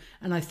illegal.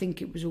 And I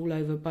think it was all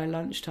over by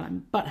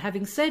lunchtime. But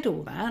having said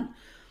all that,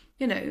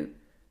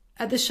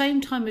 at the same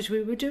time as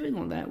we were doing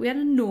all that, we had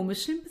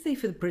enormous sympathy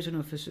for the prison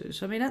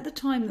officers. I mean, at the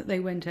time that they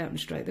went out on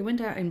strike, they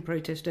went out in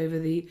protest over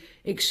the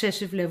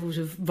excessive levels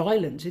of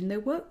violence in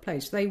their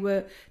workplace. There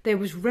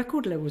was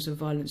record levels of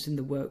violence in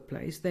the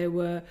workplace. There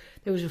was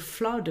a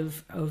flood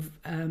of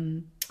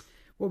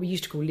what we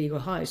used to call legal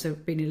highs.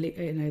 They've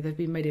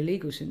been made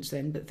illegal since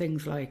then. But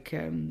things like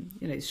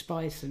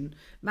spice and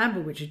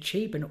mambo, which are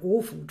cheap and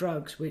awful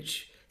drugs,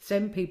 which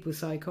send people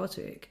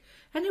psychotic.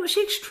 And it was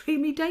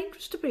extremely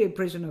dangerous to be a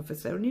prison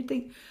officer. And you'd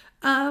think,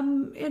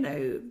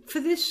 for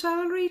this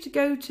salary to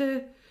go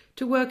to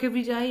work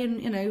every day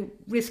and,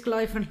 risk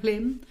life and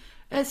limb.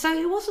 So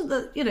it wasn't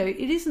that,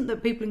 it isn't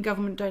that people in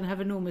government don't have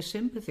enormous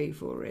sympathy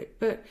for it.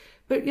 But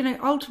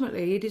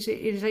ultimately it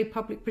is a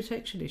public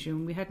protection issue,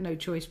 and we had no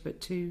choice but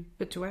to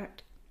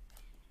act.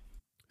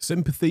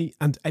 Sympathy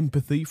and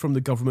empathy from the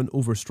government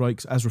over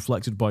strikes, as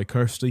reflected by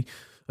Kirsty.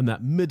 And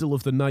that middle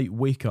of the night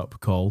wake-up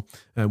call,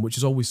 which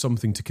is always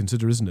something to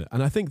consider, isn't it?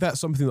 And I think that's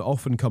something that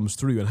often comes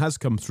through and has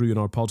come through in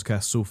our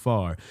podcast so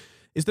far,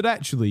 is that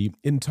actually,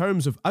 in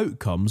terms of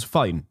outcomes,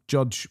 fine,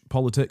 judge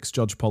politics,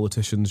 judge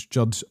politicians,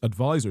 judge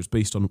advisors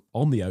based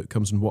on the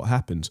outcomes and what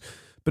happens,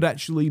 but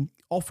actually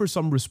offer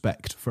some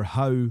respect for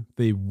how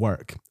they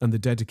work and the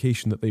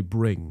dedication that they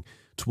bring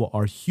to what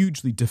are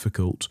hugely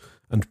difficult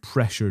and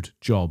pressured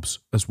jobs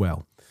as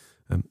well.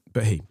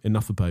 But hey,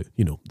 enough about,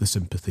 the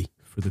sympathy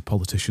for the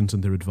politicians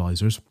and their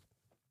advisors.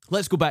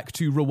 Let's go back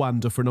to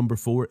Rwanda for number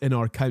 4 in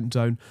our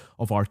countdown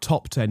of our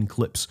top 10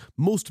 clips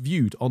most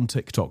viewed on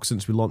TikTok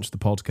since we launched the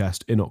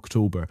podcast in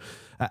October.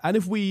 And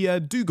if we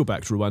do go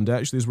back to Rwanda,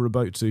 actually, as we're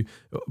about to,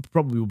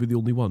 probably will be the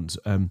only ones.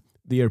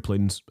 The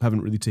airplanes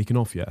haven't really taken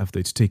off yet, have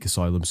they, to take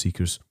asylum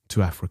seekers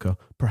to Africa?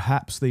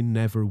 Perhaps they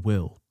never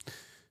will.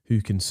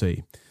 Who can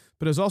say?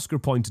 But as Oscar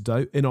pointed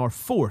out, in our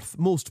 4th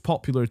most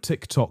popular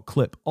TikTok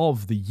clip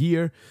of the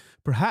year,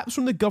 perhaps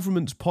from the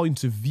government's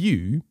point of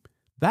view,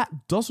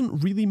 that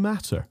doesn't really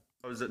matter.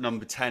 I was at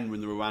number 10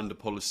 when the Rwanda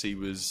policy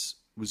was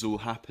all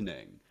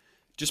happening.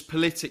 Just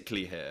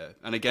politically here,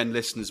 and again,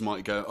 listeners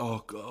might go,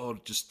 oh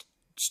God, just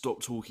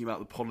stop talking about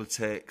the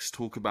politics,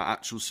 talk about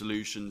actual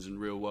solutions and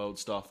real world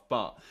stuff.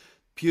 But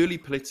purely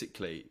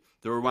politically,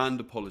 the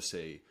Rwanda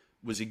policy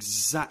was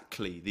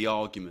exactly the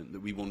argument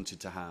that we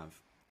wanted to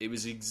have. It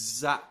was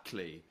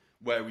exactly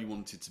where we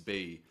wanted to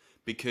be,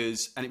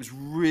 and it was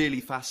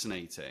really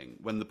fascinating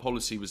when the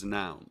policy was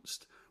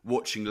announced,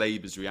 watching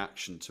Labour's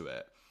reaction to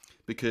it,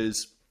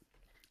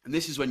 and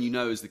this is when you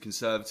know, as the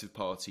Conservative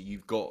Party,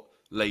 you've got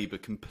Labour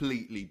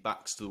completely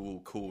backs to the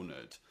wall,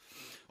 cornered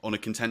on a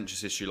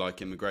contentious issue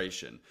like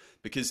immigration,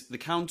 because the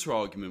counter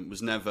argument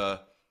was never,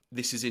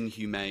 this is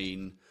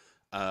inhumane,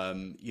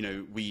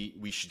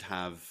 we should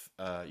have,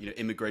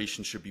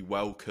 immigration should be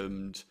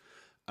welcomed.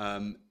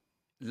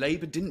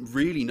 Labour didn't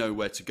really know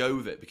where to go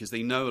with it, because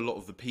they know a lot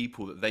of the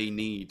people that they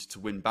need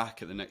to win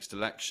back at the next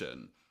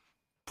election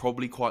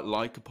probably quite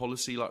like a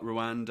policy like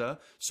Rwanda.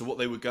 So what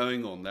they were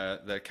going on,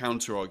 their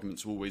counter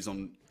arguments were always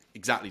on,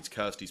 exactly to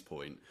Kirsty's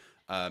point,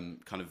 kind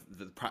of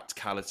the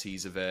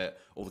practicalities of it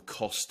or the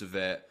cost of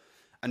it.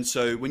 And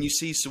so when you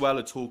see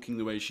Suella talking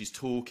the way she's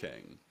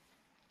talking,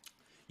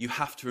 you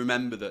have to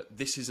remember that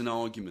this is an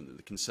argument that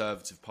the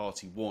Conservative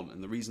Party want.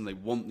 And the reason they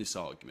want this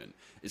argument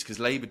is because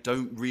Labour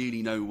don't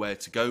really know where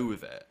to go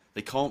with it.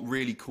 They can't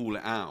really call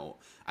it out.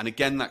 And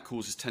again, that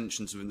causes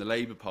tensions within the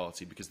Labour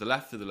Party, because the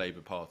left of the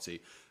Labour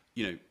Party,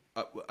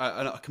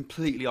 are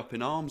completely up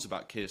in arms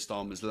about Keir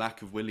Starmer's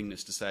lack of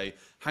willingness to say,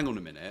 hang on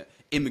a minute,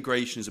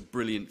 immigration is a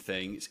brilliant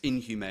thing, it's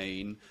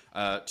inhumane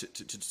to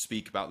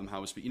speak about them how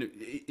we speak.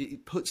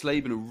 It puts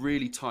Labour in a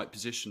really tight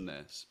position,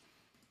 this.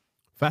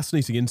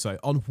 Fascinating insight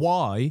on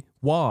why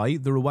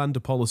the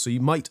Rwanda policy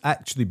might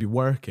actually be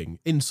working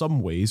in some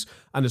ways,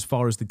 and as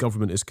far as the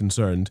government is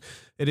concerned.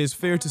 It is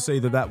fair to say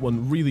that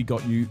one really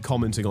got you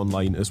commenting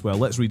online as well.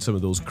 Let's read some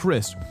of those.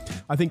 Chris,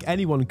 I think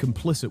anyone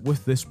complicit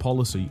with this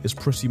policy is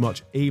pretty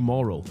much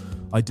amoral.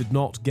 I did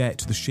not get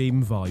the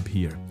shame vibe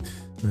here.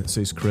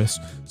 Says Chris.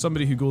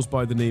 Somebody who goes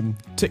by the name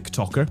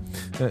TikToker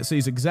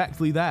says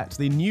exactly that.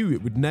 They knew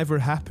it would never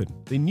happen.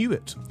 They knew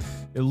it.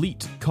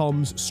 Elite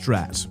comms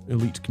strat.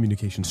 Elite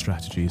communication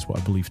strategy is what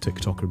I believe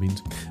TikToker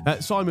means.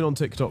 Simon on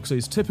TikTok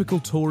says, typical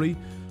Tory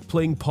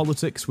playing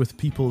politics with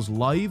people's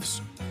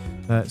lives,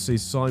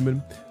 says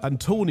Simon.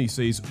 And Tony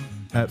says,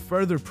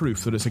 further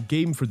proof that it's a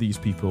game for these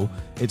people.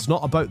 It's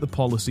not about the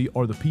policy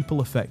or the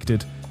people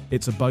affected.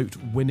 It's about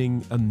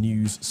winning a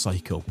news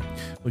cycle.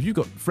 Well, if you've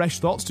got fresh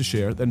thoughts to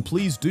share, then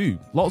please do.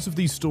 Lots of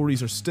these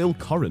stories are still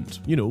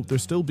current. They're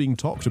still being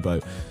talked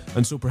about.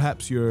 And so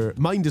perhaps your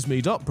mind is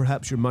made up,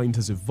 perhaps your mind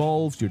has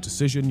evolved, your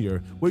decision,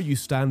 where you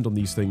stand on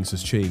these things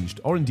has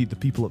changed, or indeed the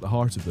people at the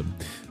heart of them.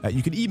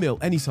 You can email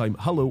anytime,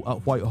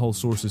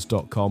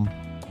 hello@whitehallsources.com.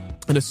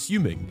 And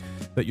assuming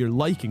that you're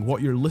liking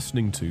what you're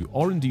listening to,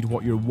 or indeed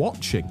what you're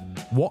watching,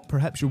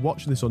 perhaps you're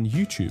watching this on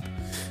YouTube,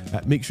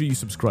 make sure you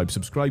subscribe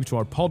to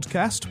our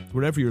podcast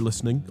wherever you're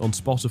listening, on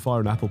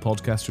Spotify or Apple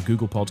Podcasts or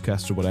Google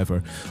Podcasts or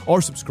whatever,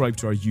 or subscribe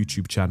to our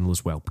YouTube channel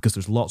as well, because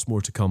there's lots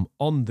more to come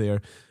on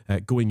there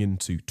going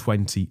into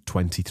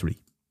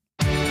 2023.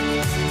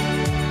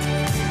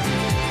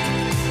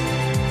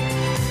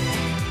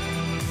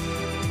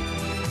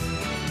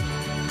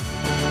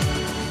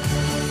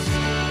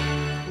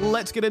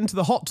 Let's get into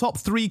the hot top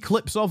 3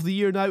 clips of the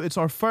year now. It's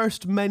our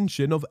first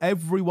mention of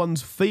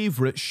everyone's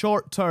favourite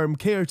short-term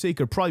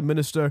caretaker Prime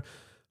Minister,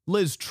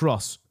 Liz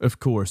Truss, of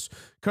course.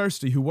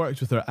 Kirsty, who worked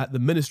with her at the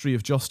Ministry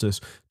of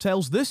Justice,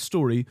 tells this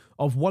story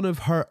of one of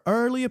her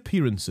early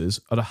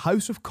appearances at a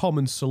House of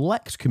Commons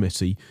Select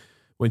Committee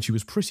when she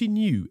was pretty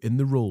new in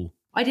the role.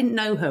 I didn't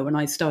know her when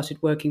I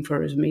started working for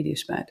her as a media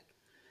spat.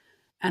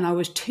 And I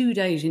was 2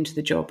 days into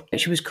the job.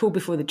 She was called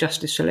before the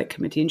Justice Select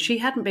Committee, and she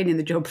hadn't been in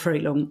the job very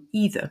long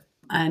either.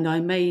 And I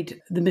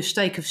made the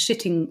mistake of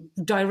sitting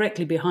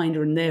directly behind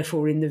her and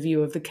therefore in the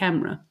view of the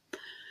camera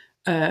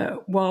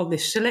while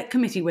this select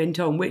committee went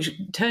on, which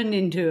turned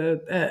into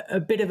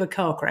a bit of a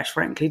car crash,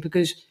 frankly,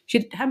 because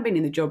she hadn't been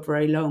in the job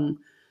very long.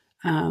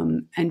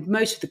 And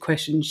most of the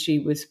questions she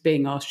was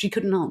being asked, she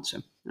couldn't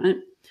answer. Right?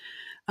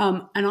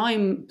 And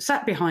I'm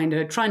sat behind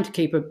her trying to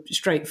keep a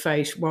straight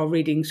face while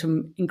reading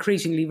some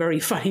increasingly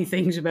very funny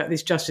things about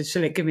this Justice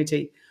Select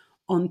Committee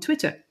on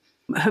Twitter.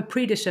 Her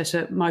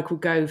predecessor, Michael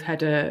Gove,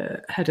 had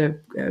a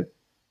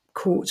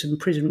courts and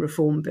prison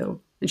reform bill,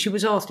 and she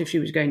was asked if she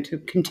was going to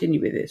continue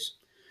with this.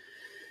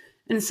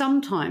 And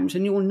sometimes,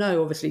 and you'll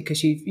know obviously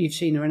because you've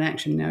seen her in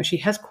action now, she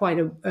has quite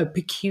a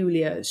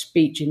peculiar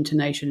speech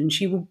intonation, and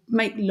she will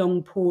make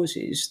long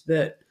pauses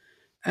that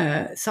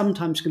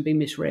sometimes can be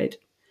misread.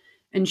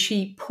 And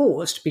she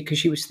paused because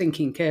she was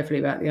thinking carefully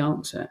about the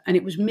answer, and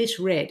it was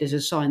misread as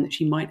a sign that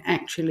she might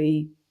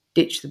actually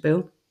ditch the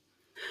bill.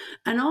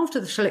 And after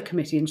the Select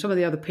Committee and some of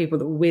the other people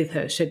that were with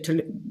her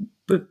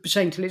were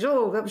saying to Liz,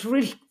 "Oh, that was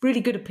really,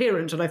 really good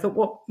appearance." And I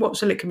thought, what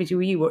Select Committee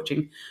were you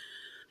watching?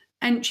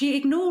 And she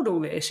ignored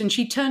all this, and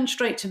she turned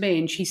straight to me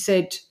and she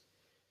said,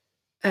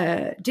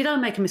 did I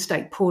make a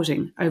mistake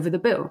pausing over the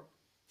bill?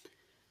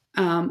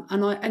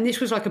 And this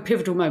was like a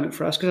pivotal moment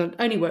for us because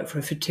I'd only worked for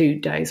her for 2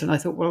 days. And I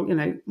thought, well,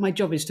 my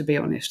job is to be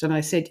honest. And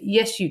I said,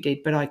 yes, you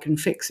did, but I can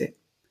fix it.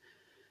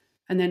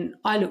 And then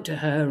I looked at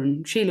her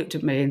and she looked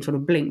at me and sort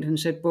of blinked and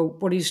said, well,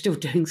 what are you still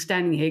doing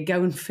standing here?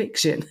 Go and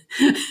fix it.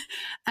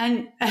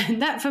 and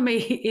that for me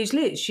is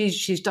Liz.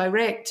 She's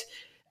direct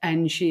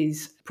and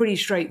she's pretty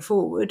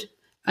straightforward.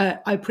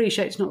 I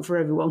appreciate it's not for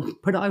everyone,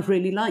 but I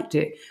really liked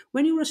it.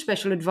 When you're a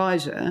special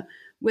advisor,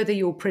 whether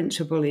your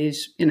principal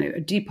is, a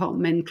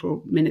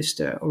departmental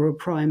minister or a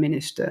prime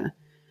minister,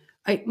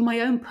 my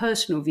own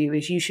personal view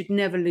is you should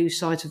never lose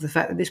sight of the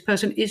fact that this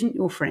person isn't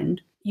your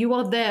friend. You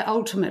are there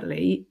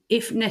ultimately,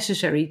 if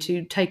necessary,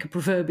 to take a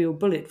proverbial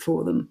bullet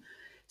for them.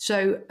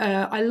 So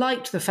I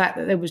liked the fact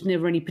that there was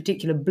never any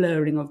particular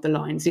blurring of the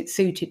lines. It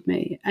suited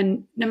me.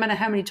 And no matter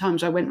how many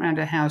times I went round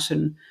her house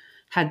and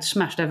had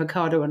smashed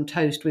avocado on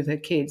toast with her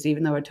kids,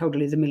 even though I told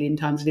Liz a million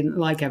times I didn't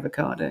like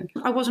avocado,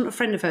 I wasn't a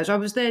friend of hers. I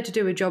was there to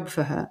do a job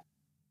for her.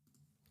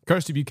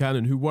 Kirsty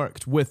Buchanan, who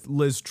worked with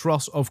Liz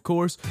Truss, of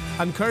course.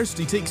 And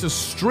Kirsty takes us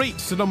straight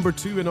to number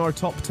 2 in our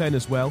top 10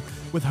 as well,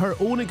 with her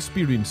own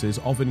experiences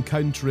of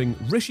encountering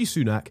Rishi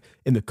Sunak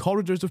in the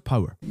corridors of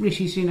power.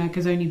 Rishi Sunak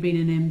has only been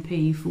an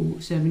MP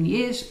for 7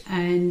 years,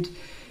 and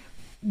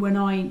when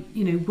I,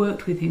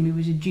 worked with him, he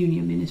was a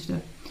junior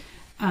minister.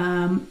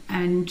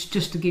 And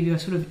just to give you a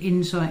sort of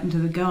insight into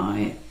the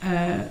guy,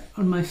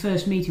 on my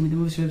first meeting with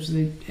him, obviously I was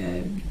the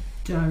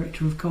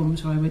director of comms,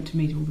 so I went to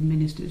meet all the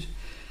ministers.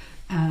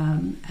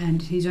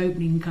 And his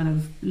opening kind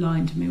of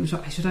line to me was,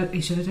 I said, I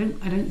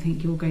don't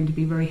think you're going to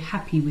be very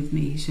happy with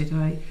me. He said,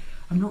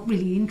 I'm not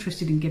really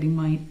interested in getting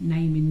my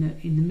name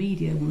in the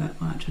media all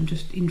that much. I'm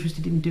just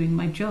interested in doing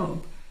my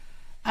job.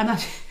 And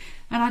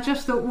I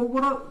just thought, well,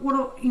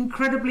 what an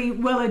incredibly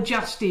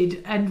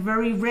well-adjusted and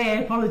very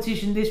rare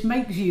politician this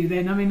makes you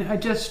then. I mean,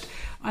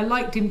 I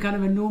liked him kind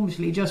of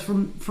enormously just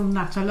from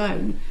that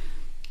alone.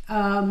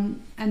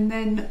 And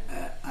then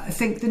I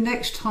think the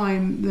next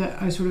time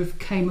that I sort of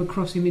came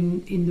across him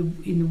in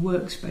the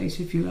workspace,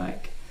 if you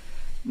like.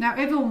 Now,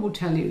 everyone will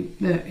tell you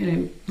that,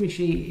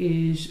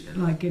 Rishi is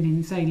like an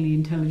insanely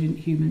intelligent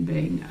human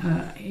being.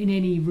 In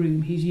any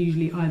room, he's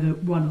usually either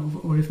one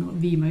of, or if not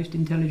the most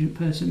intelligent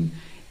person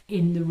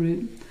in the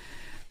room.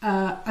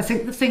 I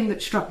think the thing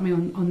that struck me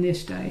on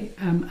this day,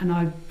 and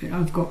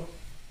I've got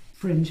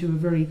friends who are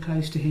very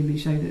close to him who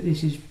say that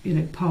this is,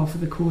 par for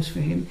the course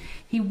for him.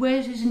 He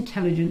wears his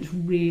intelligence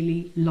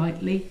really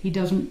lightly. He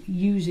doesn't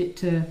use it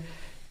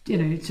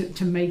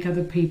to make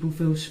other people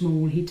feel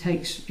small. He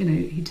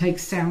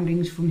takes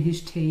soundings from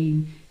his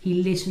team. He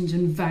listens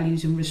and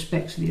values and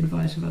respects the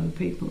advice of other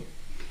people.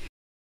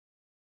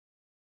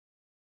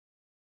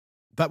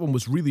 That one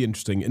was really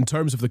interesting in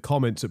terms of the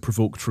comments it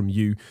provoked from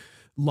you.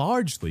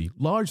 Largely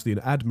an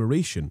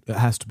admiration, it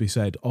has to be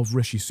said, of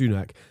Rishi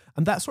Sunak,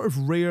 and that sort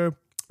of rare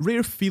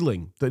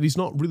feeling that he's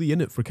not really in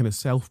it for kind of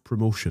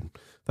self-promotion.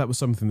 That was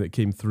something that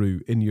came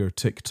through in your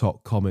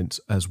TikTok comments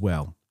as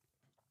well.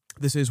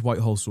 This is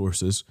Whitehall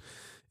Sources.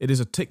 It is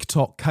a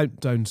TikTok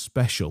countdown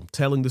special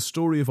telling the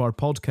story of our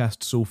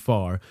podcast so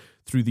far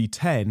through the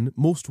 10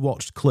 most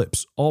watched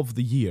clips of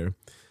the year.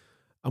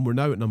 And we're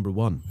now at number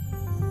 1.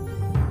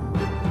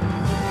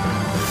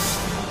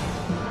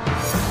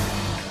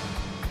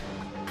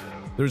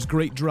 There is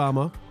great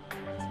drama.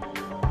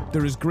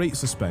 There is great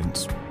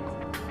suspense.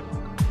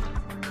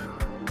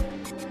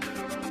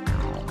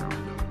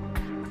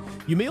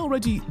 You may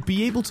already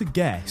be able to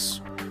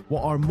guess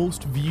what our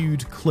most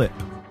viewed clip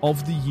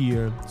of the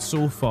year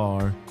so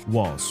far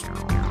was.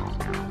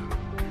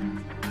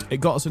 It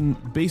got us in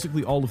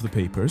basically all of the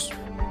papers.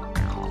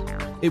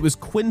 It was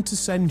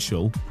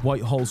quintessential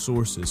Whitehall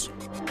Sources.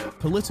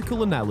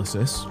 Political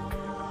analysis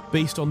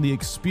based on the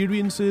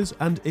experiences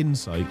and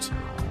insight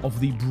of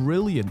the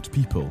brilliant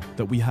people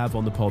that we have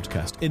on the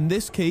podcast. In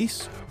this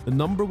case, the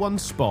number 1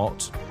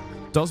 spot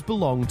does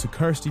belong to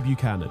Kirsty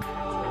Buchanan.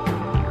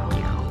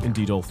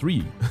 Indeed, all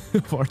 3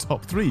 of our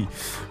top 3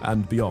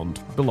 and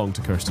beyond belong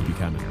to Kirsty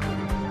Buchanan.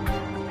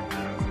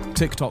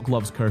 TikTok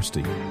loves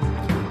Kirsty,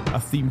 a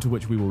theme to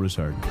which we will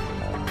return.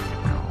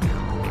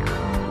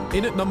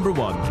 In at number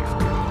 1,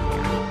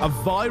 a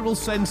viral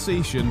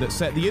sensation that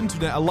set the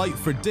internet alight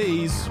for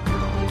days.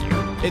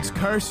 It's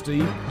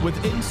Kirsty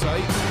with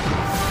insight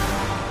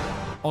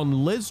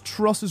on Liz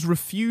Truss's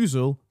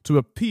refusal to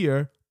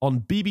appear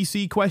on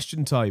BBC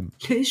Question Time.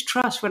 Liz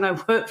Truss, when I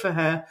worked for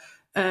her,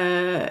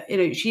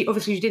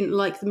 she didn't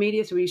like the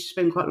media, so we used to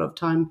spend quite a lot of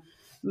time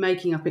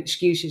making up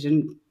excuses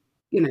and,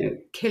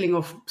 killing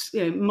off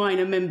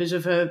minor members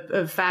of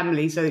her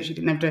family so that she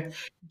didn't have to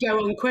go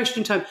on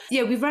Question Time.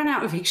 Yeah, we ran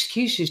out of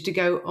excuses to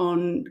go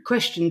on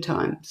Question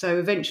Time, so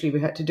eventually we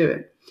had to do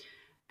it.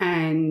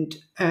 And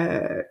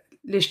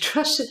Liz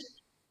Truss,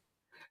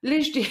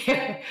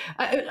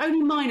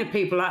 only minor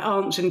people like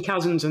aunts and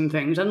cousins and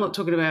things. I'm not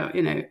talking about,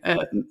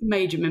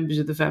 major members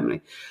of the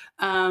family.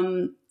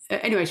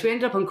 Anyway, so we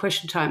ended up on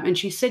Question Time, and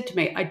she said to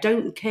me, I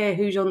don't care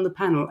who's on the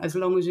panel as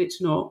long as it's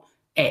not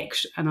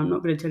X, and I'm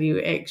not going to tell you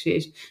who X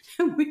is.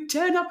 And we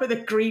turn up at the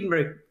green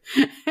room,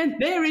 and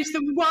there is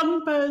the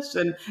one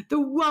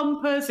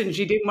person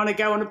she didn't want to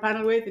go on a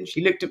panel with, and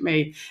she looked at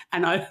me,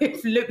 and I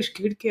looks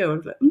could kill. I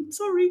was like, I'm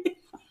sorry.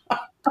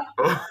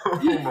 Oh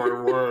my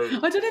word!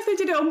 I don't know if they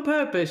did it on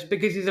purpose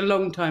because he's a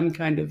long time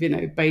kind of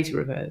beta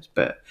of hers,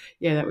 but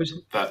yeah,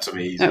 that's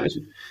amazing. That was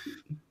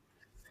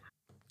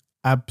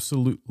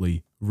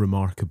absolutely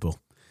remarkable.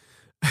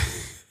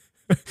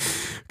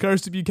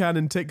 Kirsty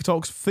Buchanan,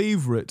 TikTok's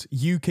favourite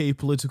UK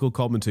political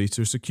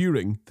commentator,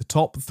 securing the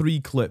top 3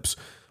 clips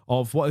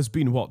of what has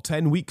been,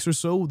 10 weeks or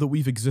so that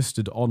we've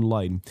existed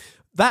online.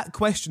 That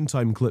Question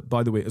Time clip,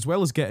 by the way, as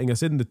well as getting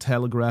us in the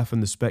Telegraph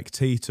and the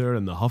Spectator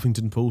and the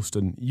Huffington Post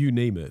and you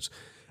name it,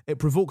 it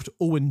provoked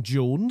Owen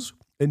Jones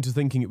into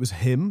thinking it was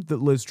him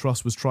that Liz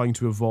Truss was trying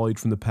to avoid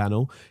from the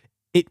panel.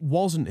 It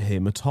wasn't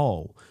him at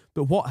all.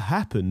 But what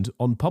happened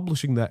on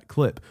publishing that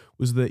clip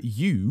was that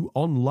you,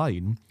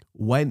 online,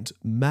 went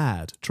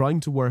mad trying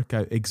to work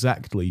out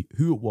exactly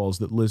who it was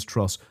that Liz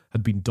Truss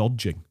had been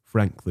dodging,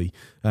 frankly,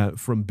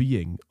 from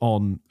being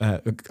on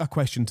a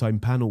Question Time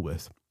panel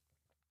with.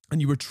 And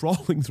you were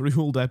trawling through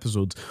old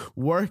episodes,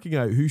 working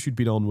out who she'd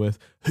been on with,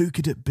 who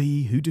could it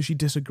be, who does she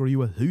disagree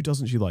with, who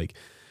doesn't she like.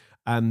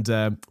 And,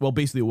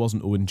 basically it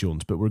wasn't Owen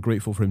Jones, but we're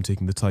grateful for him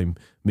taking the time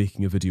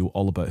making a video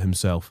all about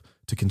himself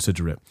to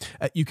consider it.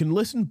 You can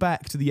listen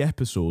back to the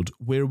episode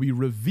where we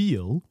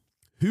reveal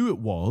who it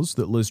was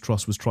that Liz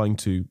Truss was trying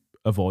to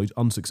avoid,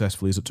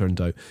 unsuccessfully as it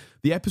turned out.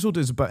 The episode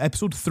is about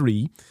episode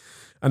 3,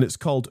 and it's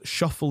called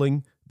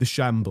Shuffling the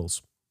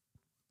Shambles.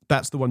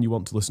 That's the one you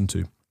want to listen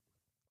to.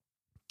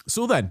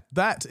 So then,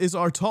 that is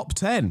our top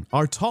 10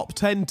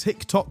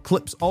 TikTok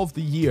clips of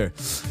the year.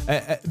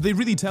 They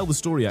really tell the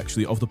story,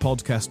 actually, of the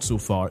podcast so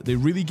far. They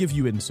really give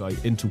you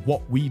insight into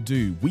what we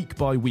do week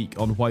by week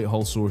on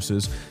Whitehall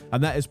Sources,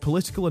 and that is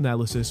political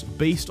analysis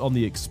based on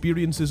the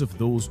experiences of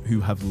those who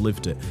have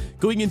lived it.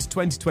 Going into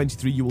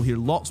 2023, you will hear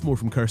lots more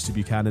from Kirsty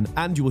Buchanan,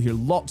 and you will hear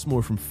lots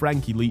more from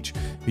Frankie Leach,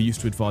 who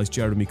used to advise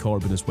Jeremy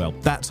Corbyn as well.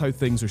 That's how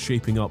things are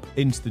shaping up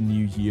into the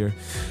new year.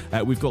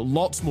 We've got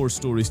lots more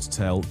stories to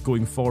tell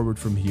going forward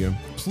from here.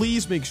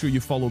 Please make sure you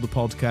follow the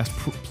podcast.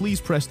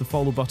 Please press the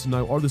follow button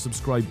now or the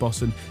subscribe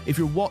button. If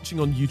you're watching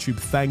on YouTube,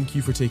 thank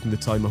you for taking the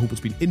time. I hope it's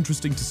been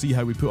interesting to see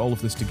how we put all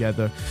of this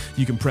together.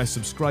 You can press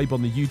subscribe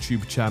on the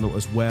YouTube channel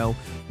as well.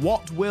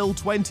 What will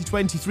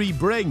 2023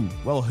 bring?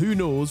 Well, who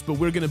knows, but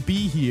we're going to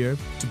be here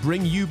to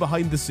bring you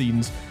behind the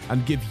scenes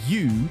and give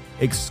you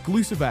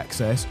exclusive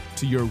access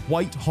to your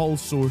Whitehall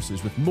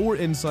sources with more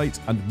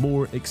insights and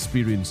more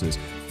experiences.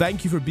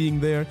 Thank you for being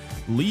there.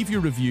 Leave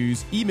your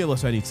reviews, email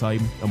us anytime,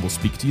 and we'll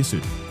speak to you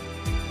soon.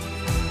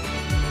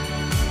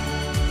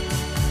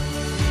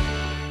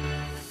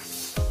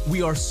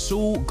 We are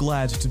so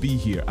glad to be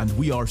here, and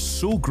we are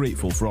so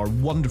grateful for our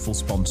wonderful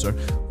sponsor.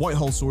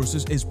 Whitehall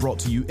Sources is brought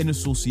to you in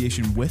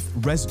association with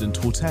Resident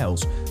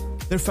Hotels.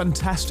 Their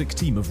fantastic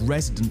team of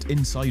resident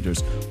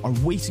insiders are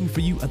waiting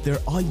for you at their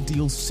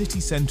ideal city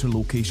centre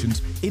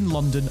locations in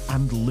London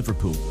and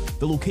Liverpool.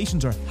 The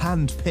locations are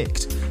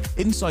hand-picked.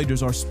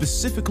 Insiders are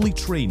specifically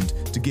trained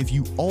to give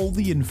you all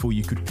the info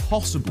you could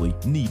possibly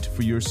need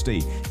for your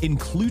stay,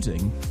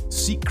 including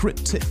secret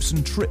tips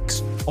and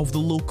tricks of the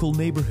local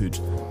neighbourhood.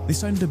 They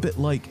sound a bit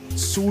like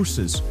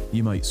sources,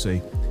 you might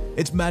say.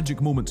 It's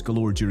magic moments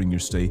galore during your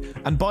stay.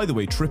 And by the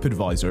way,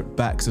 TripAdvisor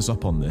backs us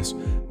up on this.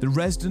 The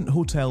Resident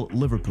Hotel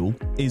Liverpool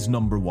is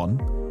number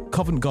 1.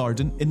 Covent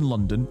Garden in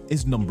London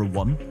is number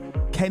 1.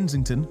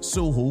 Kensington,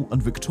 Soho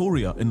and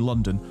Victoria in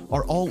London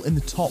are all in the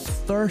top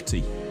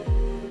 30.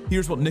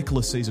 Here's what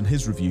Nicholas says in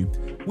his review.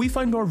 We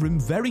found our room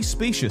very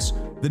spacious.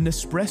 The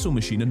Nespresso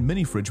machine and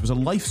mini fridge was a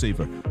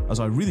lifesaver, as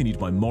I really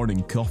need my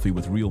morning coffee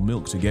with real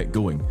milk to get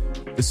going.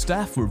 The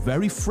staff were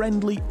very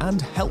friendly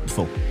and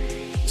helpful.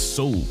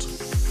 Sold.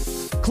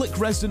 Click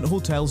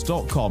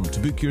residenthotels.com to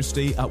book your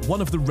stay at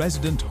one of the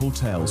Resident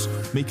Hotels,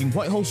 making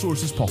Whitehall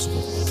Sources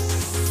possible.